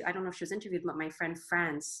I don't know if she was interviewed, but my friend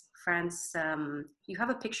France, you have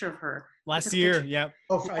a picture of her last year.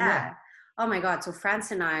 Oh my God. So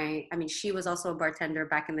France and I mean, she was also a bartender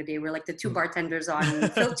back in the day. We're like the 2 bartenders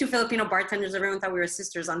two Filipino bartenders. Everyone thought we were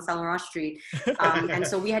sisters on San Laurent Street. And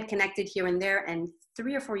so we had connected here and there. And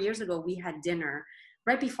 3 or 4 years ago, we had dinner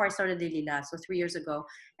right before I started Lilila. So 3 years ago.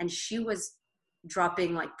 And she was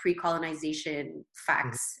dropping like pre-colonization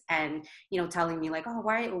facts and, you know, telling me like, oh,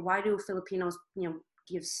 why do Filipinos, you know,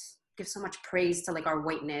 give so much praise to like our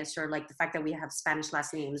whiteness or like the fact that we have Spanish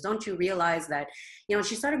last names? Don't you realize that, you know,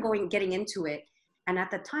 she started getting into it. And at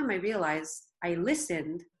the time I realized I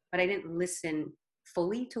listened, but I didn't listen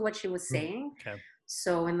fully to what she was saying. Okay.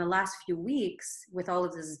 So in the last few weeks, with all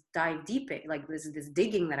of this dive deep, like this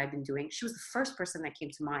digging that I've been doing, she was the first person that came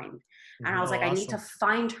to mind. And I was like, awesome. I need to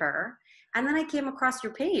find her. And then I came across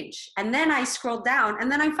your page, and then I scrolled down, and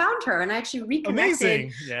then I found her, and I actually reconnected.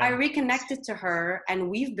 Amazing. Yeah. I reconnected to her, and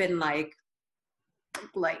we've been like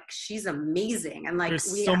she's amazing, and like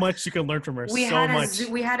there's so much you can learn from her. We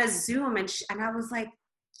had a Zoom, and I was like,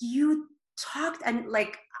 you talked, and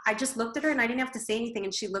like I just looked at her, and I didn't have to say anything,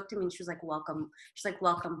 and she looked at me, and she was like, welcome. She's like,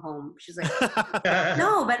 welcome home. She's like,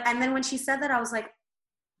 no, but and then when she said that, I was like,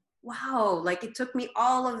 wow, like it took me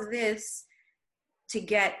all of this to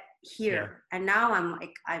get here. And now I'm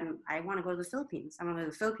like, I want to go to the Philippines. I want to go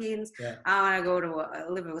to the Philippines. I want to go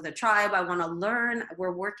to live with a tribe. I want to learn.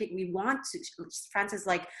 We want to. Francis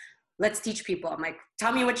like, let's teach people. I'm like,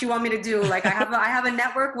 tell me what you want me to do. Like I have a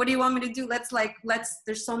network. What do you want me to do?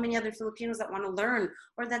 There's so many other Filipinos that want to learn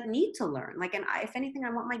or that need to learn. Like, and if anything,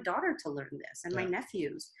 I want my daughter to learn this and my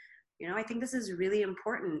nephews. You know, I think this is really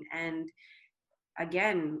important. And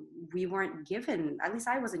again, we weren't given, at least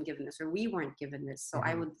I wasn't given this, or we weren't given this. So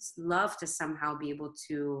I would love to somehow be able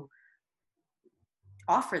to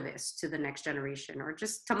offer this to the next generation, or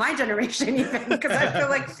just to my generation even, because I feel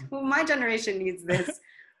like my generation needs this.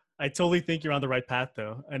 I totally think you're on the right path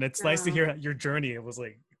though. And it's nice to hear your journey. It was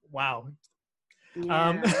like, wow.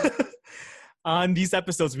 Yeah. On these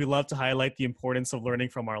episodes, we love to highlight the importance of learning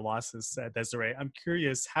from our losses, Desiree. I'm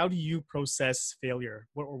curious, how do you process failure?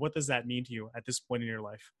 What does that mean to you at this point in your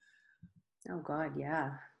life? Oh God,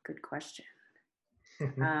 yeah. Good question.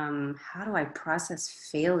 How do I process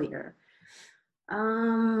failure?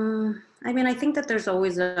 I mean, I think that there's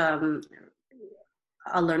always a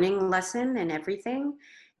learning lesson in everything,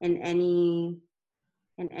 in any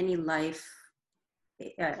life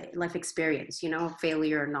experience,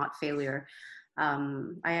 failure or not failure. I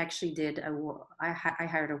actually I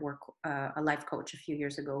hired a life coach a few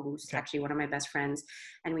years ago, who's actually one of my best friends.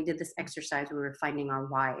 And we did this exercise where we were finding our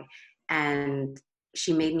why. And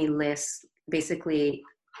she made me list basically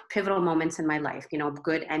pivotal moments in my life,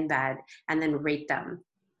 good and bad, and then rate them.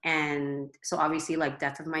 And so obviously, like,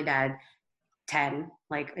 death of my dad, 10,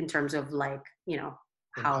 like in terms of like,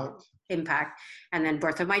 how impact. And then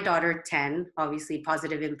birth of my daughter, 10, obviously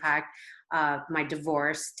positive impact. My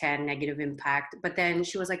divorce, 10, negative impact. But then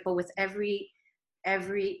she was like, but with every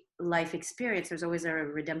life experience, there's always a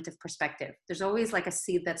redemptive perspective. There's always like a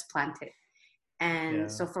seed that's planted. And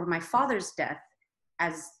so for my father's death,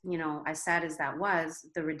 as as sad as that was,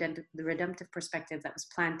 the redemptive perspective that was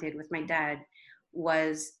planted with my dad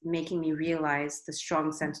was making me realize the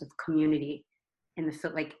strong sense of community in the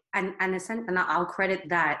field, like, and I'll credit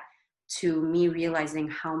that to me realizing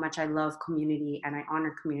how much I love community and I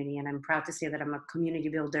honor community, and I'm proud to say that I'm a community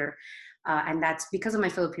builder, and that's because of my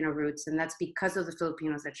Filipino roots, and that's because of the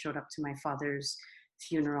Filipinos that showed up to my father's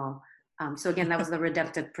funeral. So again, that was the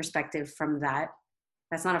redemptive perspective from that.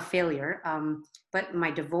 That's not a failure, but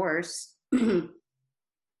my divorce,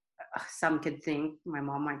 some could think, my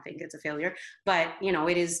mom might think it's a failure, but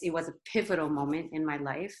it was a pivotal moment in my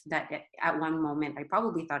life that at one moment I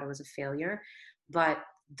probably thought it was a failure, but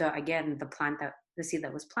the seed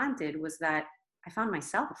that was planted was that I found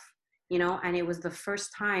myself, and it was the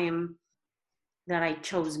first time that I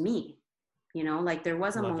chose me, like there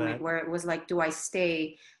was a moment where it was like, do I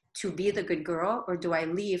stay to be the good girl, or do I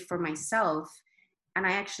leave for myself? And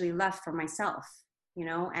I actually left for myself,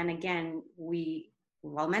 and again,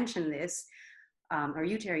 I'll mention this, or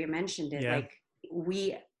you, Terry, mentioned it, like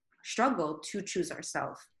we struggle to choose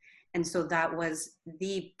ourselves. And so that was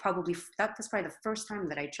probably the first time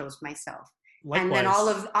that I chose myself. Likewise.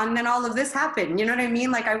 And then all of this happened. You know what I mean?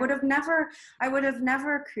 Like I would have never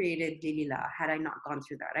created Lilila had I not gone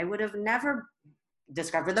through that. I would have never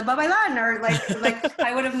discovered the Babaylan, or like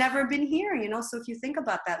I would have never been here, So if you think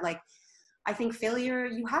about that, like, I think failure,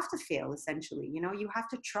 you have to fail, essentially. You have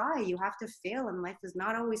to try, you have to fail, and life is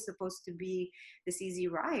not always supposed to be this easy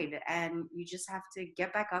ride. And you just have to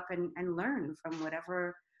get back up and learn from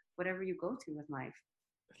whatever you go to with life.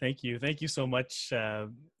 Thank you so much for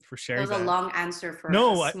sharing. That was a long answer for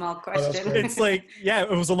a small question. It's like, it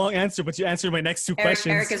was a long answer, but you answered my next two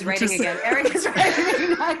questions. Eric is writing again. Eric is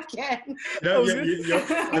writing again.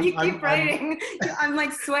 You keep writing. I'm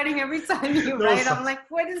like sweating every time you write. I'm like,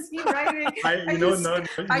 what is he writing?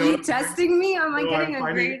 Are you testing me? Am I getting a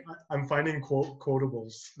grade? I'm finding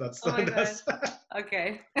quotables. That's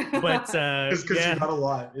okay. But because you got a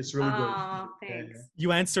lot. It's really good. Thanks.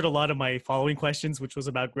 You answered a lot of my following questions, which was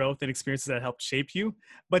about growth and experiences that helped shape you.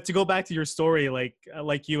 But to go back to your story, like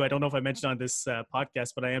you, I don't know if I mentioned on this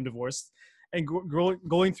podcast, but I am divorced, and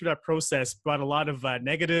going through that process brought a lot of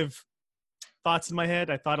negative thoughts in my head.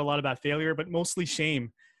 I thought a lot about failure, but mostly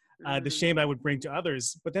shame, the shame I would bring to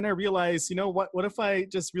others. But then I realized, what if I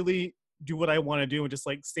just really do what I want to do and just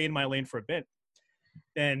like stay in my lane for a bit,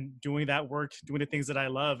 and doing that work, doing the things that I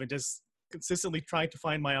love, and just consistently trying to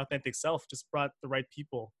find my authentic self just brought the right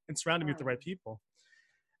people and surrounded me with the right people.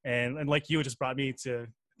 And like you, it just brought me to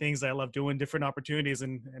things that I love doing, different opportunities.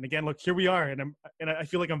 And again, look, here we are. And I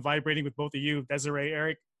feel like I'm vibrating with both of you, Desiree,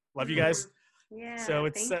 Eric. Love you guys. Yeah. So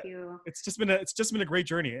thank you. It's just been a great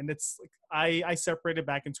journey. And it's like, I separated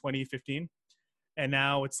back in 2015, and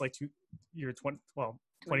now it's like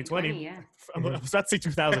 2020. Yeah. I was about to say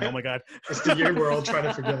 2000. Oh my God. It's the year we're all trying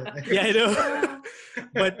to forget. Yeah, I know.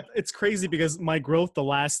 But it's crazy because my growth the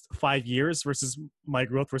last 5 years versus my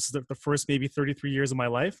growth versus the first maybe 33 years of my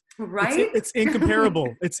life. Right. It's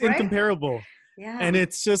incomparable. It's right? incomparable. Yeah. And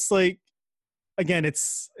it's just like, again,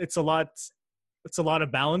 it's a lot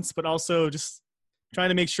of balance, but also just trying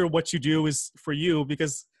to make sure what you do is for you,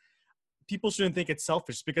 because people shouldn't think it's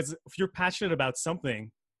selfish, because if you're passionate about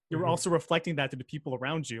something, you're also reflecting that to the people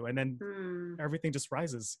around you, and then everything just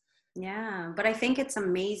rises. Yeah, but I think it's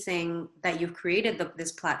amazing that you've created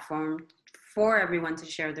this platform for everyone to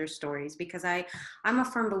share their stories, because I'm a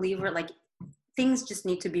firm believer, like, things just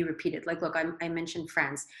need to be repeated. Like, look, I mentioned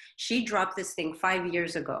France. She dropped this thing 5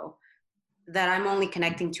 years ago that I'm only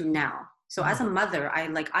connecting to now. So as a mother,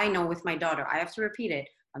 I know with my daughter, I have to repeat it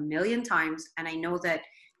 1 million times. And I know that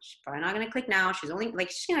she's probably not going to click now. She's only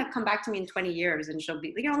like, she's going to come back to me in 20 years and she'll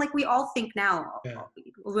be, you know, like we all think now. Yeah.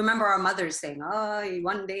 Remember our mothers saying, oh,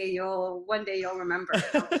 one day you'll remember.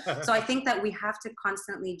 You know? So I think that we have to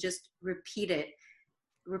constantly just repeat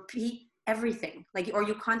everything, like, or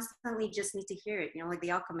you constantly just need to hear it, you know, like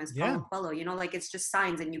The Alchemist, Paulo Coelho, you know, like it's just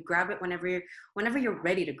signs and you grab it whenever you're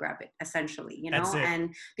ready to grab it, essentially, you know.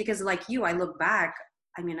 And because like you, I look back,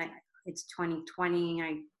 I mean, it's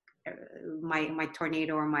 2020, my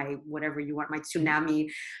tornado or my whatever you want, my tsunami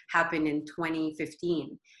happened in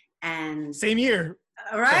 2015, and same year,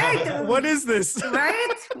 right? What is this?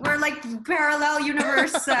 Right? We're like parallel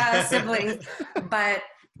universe siblings.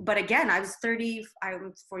 But again, I was 30,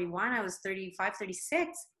 I'm 41, I was 35, 36.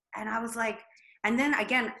 And I was like, and then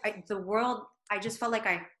again, the world, I just felt like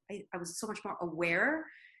I was so much more aware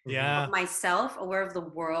of myself, aware of the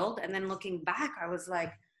world. And then looking back, I was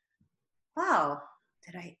like, wow,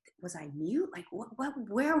 was I mute? Like,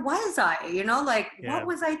 where was I? You know, like, what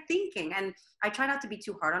was I thinking? And I try not to be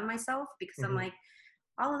too hard on myself because I'm like,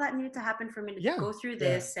 all of that needed to happen for me to go through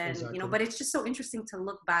this. And, you know, but it's just so interesting to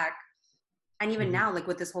look back. And even now, like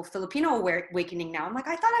with this whole Filipino awakening now, I'm like,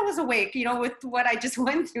 I thought I was awake, you know, with what I just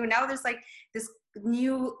went through. Now there's like this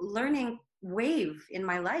new learning wave in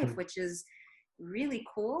my life, which is really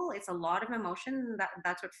cool. It's a lot of emotion.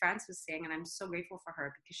 That's what France was saying. And I'm so grateful for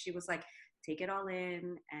her because she was like, take it all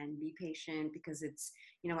in and be patient because it's,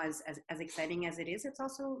 you know, as exciting as it is, it's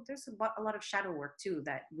also, there's a lot of shadow work too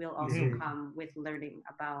that will also come with learning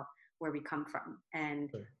about where we come from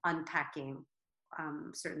and unpacking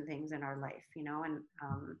certain things in our life, you know, and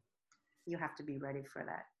you have to be ready for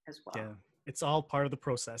that as well. Yeah, it's all part of the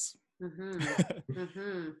process.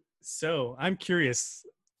 So I'm curious,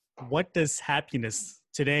 what does happiness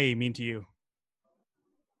today mean to you?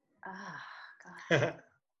 God.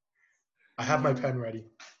 I have my pen ready.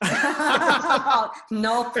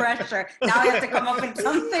 No pressure. Now I have to come up with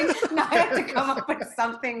something. Now I have to come up with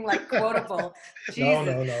something like quotable. Jesus. No.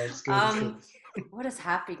 It's good. It's good. What is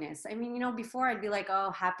happiness? I mean, you know, before I'd be like,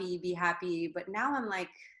 oh, happy, be happy. But now I'm like,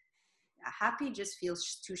 happy just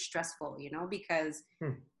feels too stressful, you know, because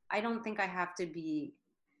I don't think I have to be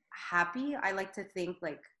happy. I like to think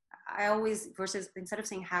like versus instead of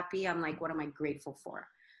saying happy, I'm like, what am I grateful for?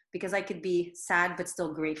 Because I could be sad, but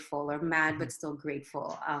still grateful, or mad, but still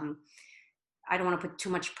grateful. I don't want to put too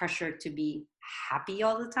much pressure to be happy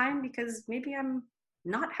all the time because maybe I'm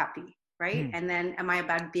not happy. Right. And then am I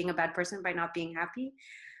being a bad person by not being happy?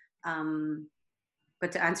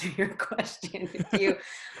 But to answer your question,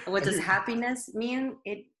 what does happiness mean?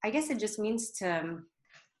 I guess it just means to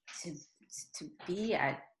be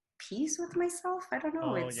at peace with myself. I don't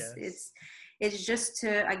know. It's just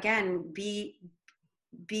to, again, be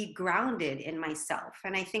grounded in myself.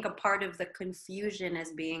 And I think a part of the confusion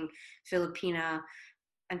as being Filipina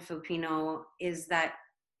and Filipino is that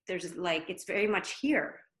there's like, it's very much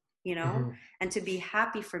here. You know, and to be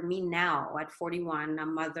happy for me now at 41, a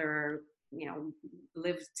mother, you know,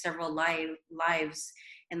 lived several lives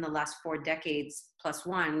in the last 4 decades plus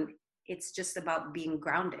one. It's just about being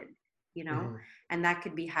grounded, you know, and that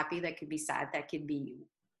could be happy, that could be sad, that could be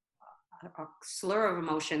a slur of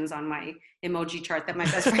emotions on my emoji chart that my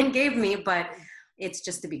best friend gave me, but it's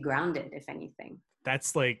just to be grounded, if anything.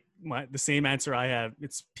 That's like the same answer I have.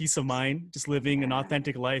 It's peace of mind, just living an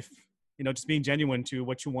authentic life. You know, just being genuine to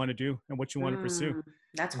what you want to do and what you want to pursue.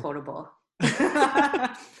 That's quotable.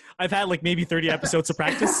 I've had like maybe 30 episodes of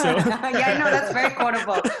practice. So yeah, no, that's very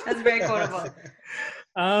quotable. That's very quotable.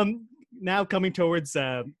 Now coming towards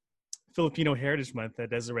Filipino Heritage Month,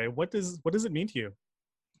 Desiree, what does it mean to you?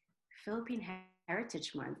 Filipino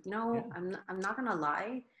Heritage Month. No, yeah. I'm not gonna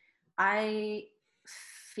lie. I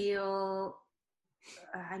feel.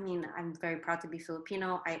 I mean, I'm very proud to be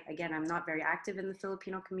Filipino. I'm not very active in the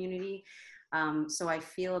Filipino community. So I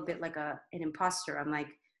feel a bit like an imposter. I'm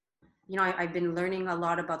like, you know, I've been learning a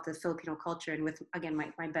lot about the Filipino culture and with, again,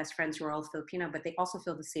 my best friends who are all Filipino, but they also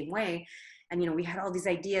feel the same way. And, you know, we had all these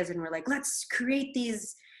ideas and we're like, let's create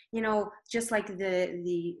these, you know, just like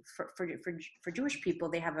for Jewish people,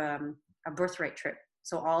 they have a birthright trip.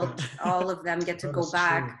 So all of them get to go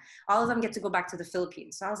back. True. All of them get to go back to the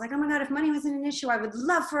Philippines. So I was like, oh my God, if money wasn't an issue, I would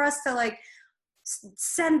love for us to like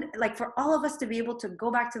send, like for all of us to be able to go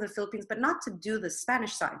back to the Philippines, but not to do the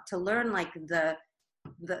Spanish side, to learn like the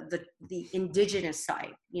indigenous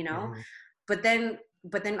side, you know? But then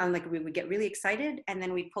I'm like, we would get really excited and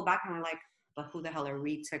then we'd pull back and we're like, but who the hell are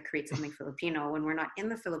we to create something Filipino when we're not in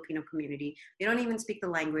the Filipino community? We don't even speak the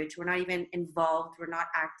language. We're not even involved. We're not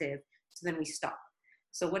active. So then we stop.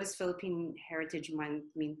 So what does Filipino Heritage Month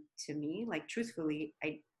mean to me? Like, truthfully,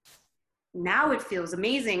 now it feels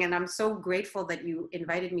amazing. And I'm so grateful that you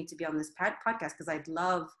invited me to be on this podcast, because I'd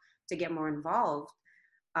love to get more involved.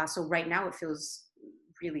 So right now it feels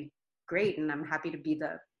really great. And I'm happy to be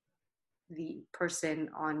the person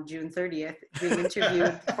on June 30th being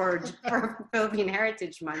interviewed for Filipino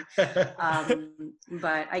Heritage Month.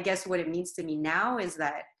 But I guess what it means to me now is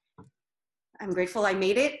that I'm grateful I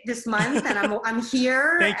made it this month, and I'm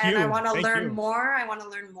here. And I want to learn more. I want to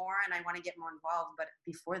learn more, and I want to get more involved. But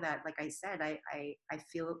before that, like I said, I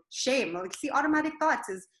feel shame. Like, see, automatic thoughts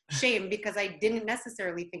is shame, because I didn't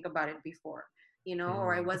necessarily think about it before, you know,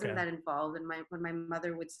 or I wasn't that involved. And when my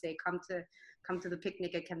mother would say, come to the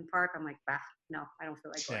picnic at Ken Park, I'm like, bah, no, I don't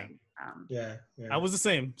feel like going. Yeah. I was the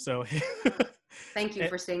same. So thank you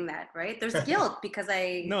for saying that. Right? There's guilt because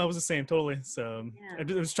No, I was the same, totally. So I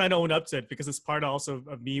was trying to own up to it, because it's part also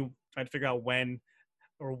of me trying to figure out when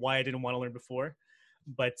or why I didn't want to learn before.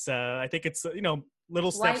 But I think it's,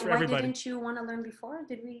 little steps for everybody. Why didn't you want to learn before?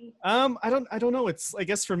 Did we? I don't know. I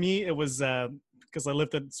guess for me it was because I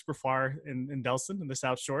lived super far in Delson in the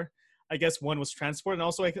South Shore. I guess one was transport, and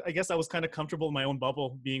also I guess I was kind of comfortable in my own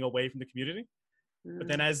bubble being away from the community. But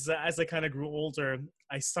then as I kind of grew older,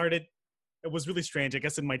 it was really strange. I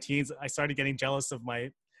guess in my teens, I started getting jealous of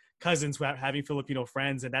my cousins who having Filipino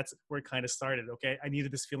friends, and that's where it kind of started. Okay, I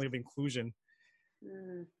needed this feeling of inclusion.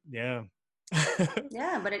 Yeah.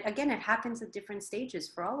 Yeah, but it happens at different stages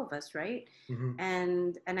for all of us, right?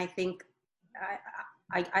 And I think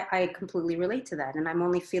I completely relate to that, and I'm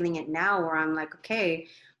only feeling it now, where I'm like, okay,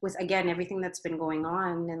 with again everything that's been going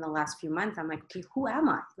on in the last few months, I'm like, okay, who am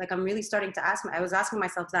I? Like, I'm really starting to I was asking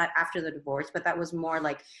myself that after the divorce, but that was more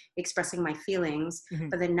like expressing my feelings.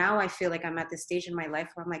 But then now I feel like I'm at this stage in my life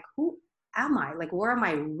where I'm like, who am I? Like, where are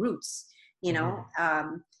my roots? You know,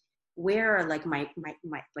 where are like my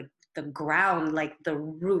like the ground, like the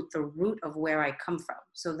root of where I come from.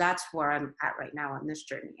 So that's where I'm at right now on this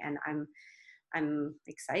journey, and I'm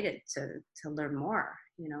excited to learn more,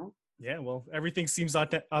 you know? Yeah, well, everything seems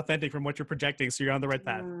authentic from what you're projecting, so you're on the right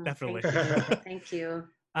path. Definitely. Thank you.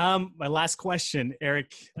 My last question,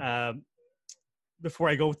 Eric, before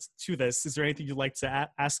I go to this, is there anything you'd like to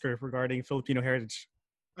ask her regarding Filipino heritage?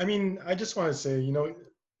 I mean, I just want to say,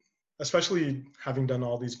 especially having done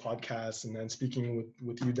all these podcasts and then speaking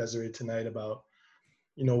with you, Desiree, tonight about,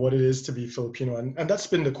 what it is to be Filipino. And that's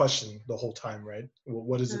been the question the whole time, right?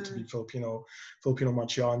 What is it to be Filipino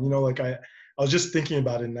Montreal? And, like I was just thinking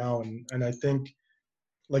about it now. And I think,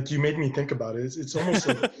 like, you made me think about it. It's almost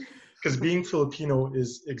like, because being Filipino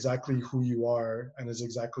is exactly who you are, and is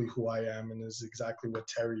exactly who I am, and is exactly what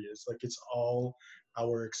Terry is. Like, it's all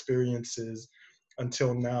our experiences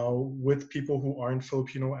until now with people who aren't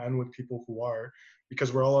Filipino and with people who are,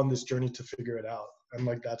 because we're all on this journey to figure it out. And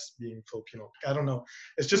like, that's being Filipino. I don't know.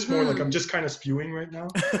 It's just more like I'm just kind of spewing right now.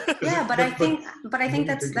 Yeah, but I think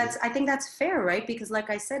that's fair, right? Because like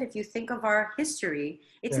I said, if you think of our history,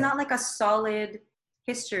 it's not like a solid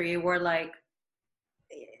history where like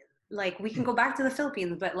we can go back to the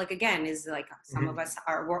Philippines, but like, again, is like some of us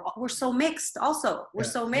we're so mixed also. We're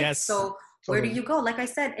so mixed. Yes. So where do you go? Like I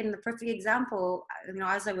said, in the perfect example,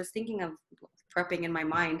 as I was thinking of prepping in my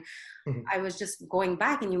mind, I was just going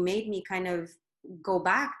back, and you made me kind of go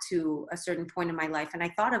back to a certain point in my life. And I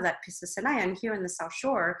thought of that Pista Sanayan here in the South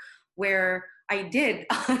Shore, where I did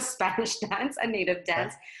a Spanish dance, a native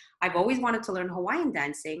dance. I've always wanted to learn Hawaiian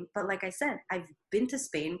dancing, but like I said, I've been to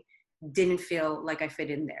Spain, didn't feel like I fit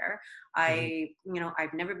in there.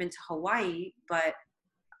 I've never been to Hawaii, but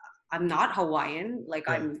I'm not Hawaiian. Like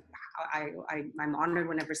I'm honored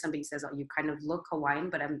whenever somebody says, "Oh, you kind of look Hawaiian,"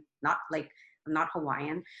 but I'm not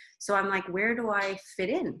Hawaiian. So I'm like, where do I fit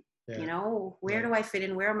in? Where do I fit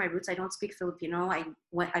in? Where are my roots? I don't speak Filipino. I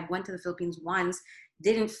went to the Philippines once,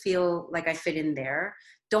 didn't feel like I fit in there.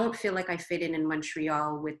 Don't feel like I fit in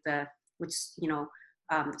Montreal with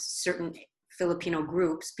certain Filipino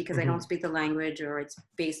groups, because I don't speak the language, or it's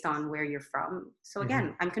based on where you're from. So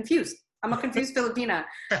again, I'm confused. I'm a confused Filipina,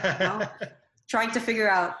 trying to figure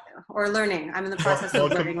out, or learning. I'm in the process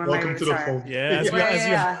of learning where my roots are.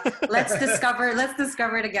 Let's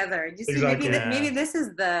discover together. You see, exactly. maybe this is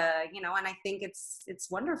and I think it's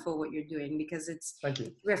wonderful what you're doing, because it's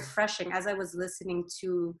refreshing. As I was listening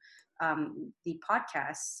to the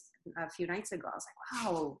podcast a few nights ago, I was like,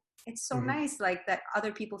 wow, it's so nice, like that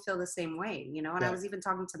other people feel the same way, and I was even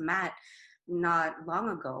talking to Matt not long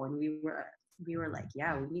ago, and we were like,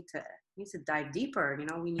 we need to dive deeper,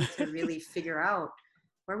 we need to really figure out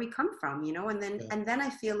where we come from, and then I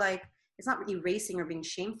feel like it's not erasing or being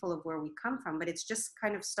shameful of where we come from, but it's just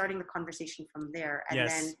kind of starting the conversation from there, and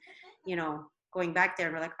then going back there,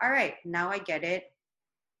 and we're like, all right, now I get it.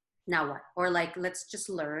 now what? Or like, let's just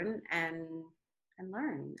learn and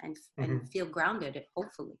learn and feel grounded,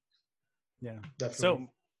 hopefully. Yeah. Definitely. So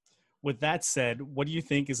with that said, what do you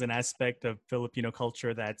think is an aspect of Filipino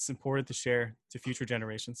culture that's important to share to future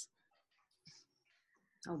generations?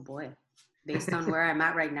 Oh boy. Based on where I'm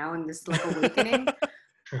at right now in this like awakening,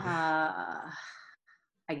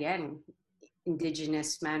 again,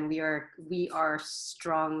 indigenous, man, we are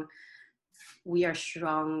strong. We are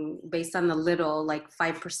strong based on the little, like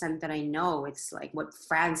 5% that I know. It's like what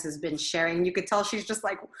France has been sharing. You could tell she's just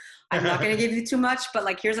like, I'm not going to give you too much, but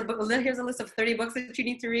like, here's a list of 30 books that you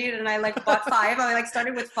need to read. And I like bought 5. I like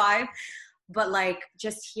started with 5, but like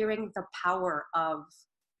just hearing the power of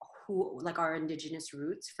who, like our indigenous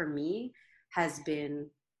roots for me has been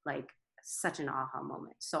like such an aha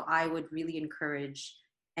moment. So I would really encourage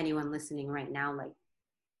anyone listening right now, like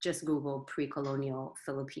just Google pre-colonial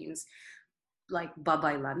Philippines, like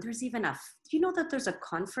Babaylan. There's even do you know that there's a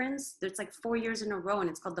conference? There's like 4 years in a row, and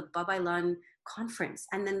it's called the Babaylan Conference.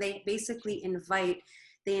 And then they basically invite,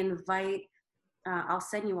 I'll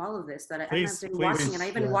send you all of this that I've been watching, and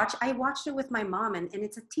I watched it with my mom, and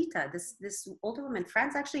it's a tita, this older woman.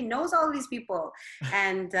 France actually knows all of these people.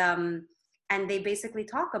 And they basically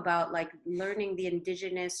talk about like learning the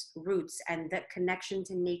indigenous roots and that connection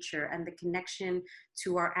to nature and the connection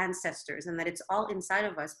to our ancestors, and that it's all inside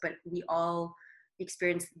of us, but we all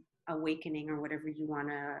experience awakening or whatever you want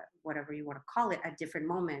to call it at different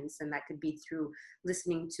moments. And that could be through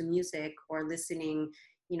listening to music or listening,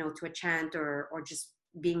 to a chant or just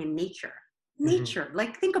being in nature.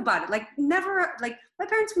 Like think about it, like never, like my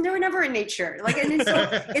parents were never in nature, like, and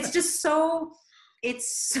it's just so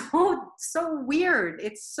it's so weird.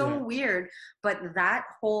 It's so weird. But that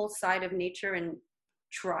whole side of nature and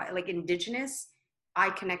like indigenous,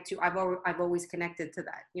 I connect to. I've always connected to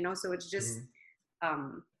that, So it's just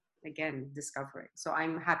again, discovering. So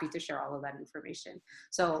I'm happy to share all of that information.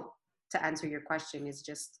 So to answer your question is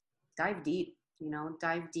just dive deep,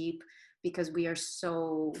 because we are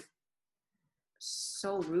so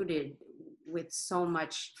rooted with so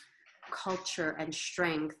much culture and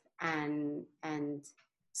strength and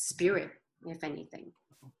spirit, if anything.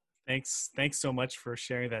 Thanks so much for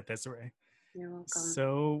sharing that, Desiree. You're welcome.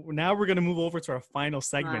 So now we're going to move over to our final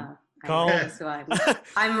segment called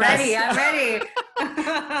I'm ready.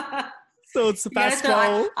 So it's the fast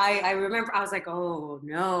call. I remember I was like, oh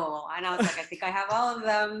no. And I was like, I think I have all of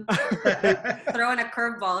them. Throw in a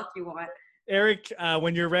curveball if you want. Eric,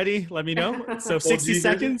 when you're ready, let me know. So 60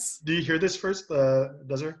 seconds. Do you hear this first,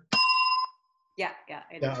 Desiree? Yeah.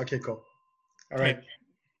 Okay, cool. All right. Okay.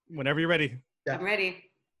 Whenever you're ready. Yeah. I'm ready.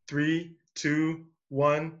 3, 2,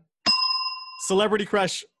 1. Celebrity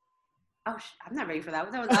crush. Oh, I'm not ready for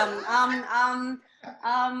that.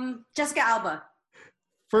 Jessica Alba.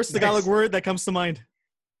 First Tagalog word that comes to mind.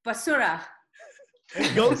 Basura.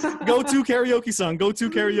 Go to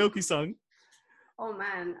karaoke song. Oh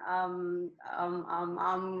man, I'm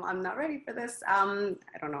not ready for this. I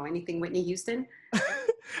don't know anything. Whitney Houston.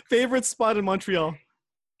 Favorite spot in Montreal.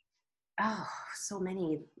 Oh, so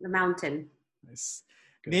many. The mountain. Nice.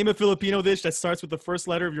 Good. Name a Filipino dish that starts with the first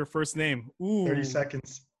letter of your first name. Ooh. 30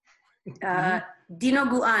 seconds.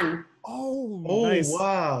 Dinuguan. Oh, nice.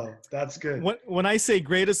 Wow, that's good. When I say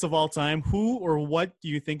greatest of all time, who or what do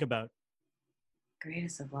you think about?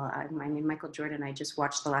 Greatest of all, I mean Michael Jordan. I just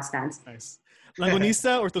watched The Last Dance. Nice.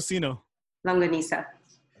 Langonisa or tocino? Longanisa.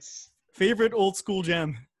 Favorite old school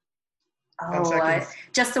jam? Oh,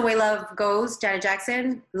 Just the Way Love Goes, Janet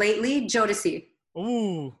Jackson. Lately, Jodeci.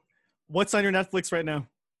 Ooh, what's on your Netflix right now?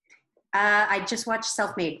 I just watched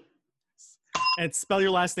Self-Made. And spell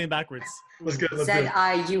your last name backwards. Let's go.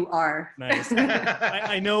 Z-I-U-R. Nice.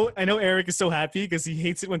 I know Eric is so happy because he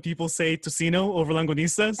hates it when people say tocino over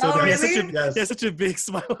longanisa. So really? He has such a big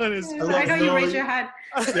smile on his face. I know you raise your hand.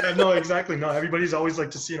 Yeah, no, exactly. No, everybody's always like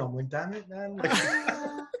tocino. I'm like, damn it, man. Like,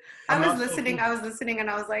 I was listening and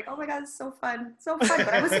I was like, oh my God, it's so fun. But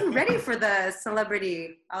I wasn't ready for the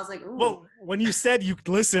celebrity. I was like, ooh. Well, when you said you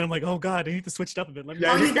listen, I'm like, oh God, I need to switch it up a bit.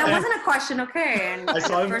 That wasn't a question, okay. And I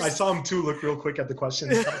saw him too look real quick at the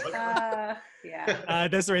questions. Yeah.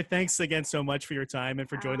 Desiree, thanks again so much for your time and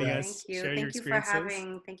for joining us. Thank you. Share your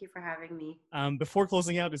experiences. Thank you for having me. Before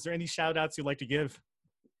closing out, is there any shout outs you'd like to give?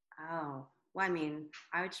 Oh, well, I mean,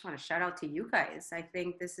 I just want to shout out to you guys. I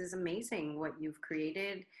think this is amazing what you've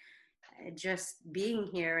created. Just being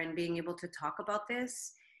here and being able to talk about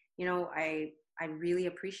this, I really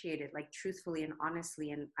appreciate it, like truthfully and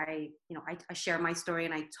honestly. And I share my story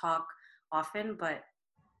and I talk often, but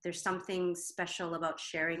there's something special about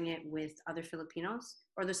sharing it with other Filipinos,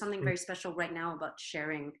 or there's something very special right now about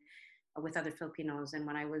sharing with other Filipinos. And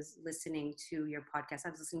when I was listening to your podcast, I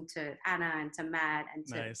was listening to Anna and to Matt and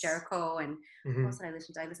to Jericho and who else did I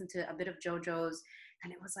listen to? I listened to a bit of JoJo's,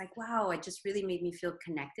 and it was like, wow, it just really made me feel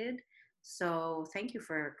connected. So thank you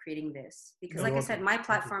for creating this, because like I said, my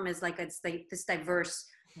platform is like, it's like this diverse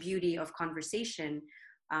beauty of conversation,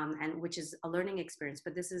 and which is a learning experience,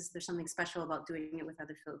 but there's something special about doing it with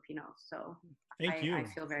other Filipinos. So I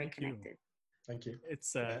feel very connected. Thank you.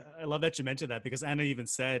 It's I love that you mentioned that, because Anna even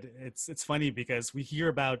said it's funny because we hear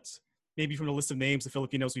about, maybe from the list of names of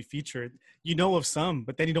Filipinos we featured, you know of some,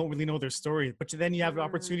 but then you don't really know their story. But then you have the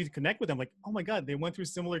opportunity to connect with them, like, oh my God, they went through a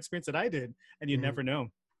similar experience that I did, and you never know.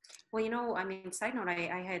 Well, I mean, side note,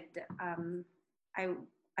 I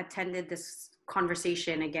attended this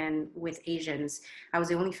conversation again with Asians. I was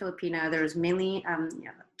the only Filipina. There was mainly,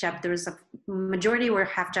 there was a majority were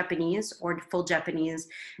half Japanese or full Japanese.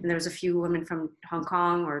 And there was a few women from Hong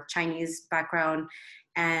Kong or Chinese background.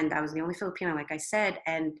 And I was the only Filipina, like I said,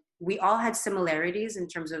 and we all had similarities in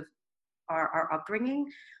terms of our upbringing.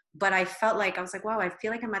 But I felt like, I was like, wow, I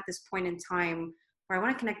feel like I'm at this point in time where I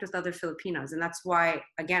want to connect with other Filipinos. And that's why,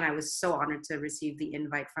 again, I was so honored to receive the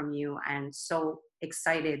invite from you, and so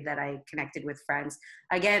excited that I connected with friends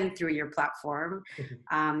again through your platform.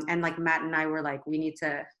 And like Matt and I were like, we need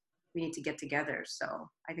to get together. So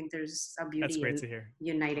I think there's a beauty in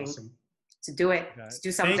uniting. Awesome. To do it. Let's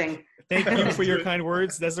do something. Thank you for your kind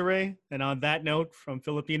words, Desiree. And on that note, from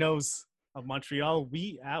Filipinos of Montreal,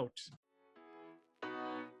 we out.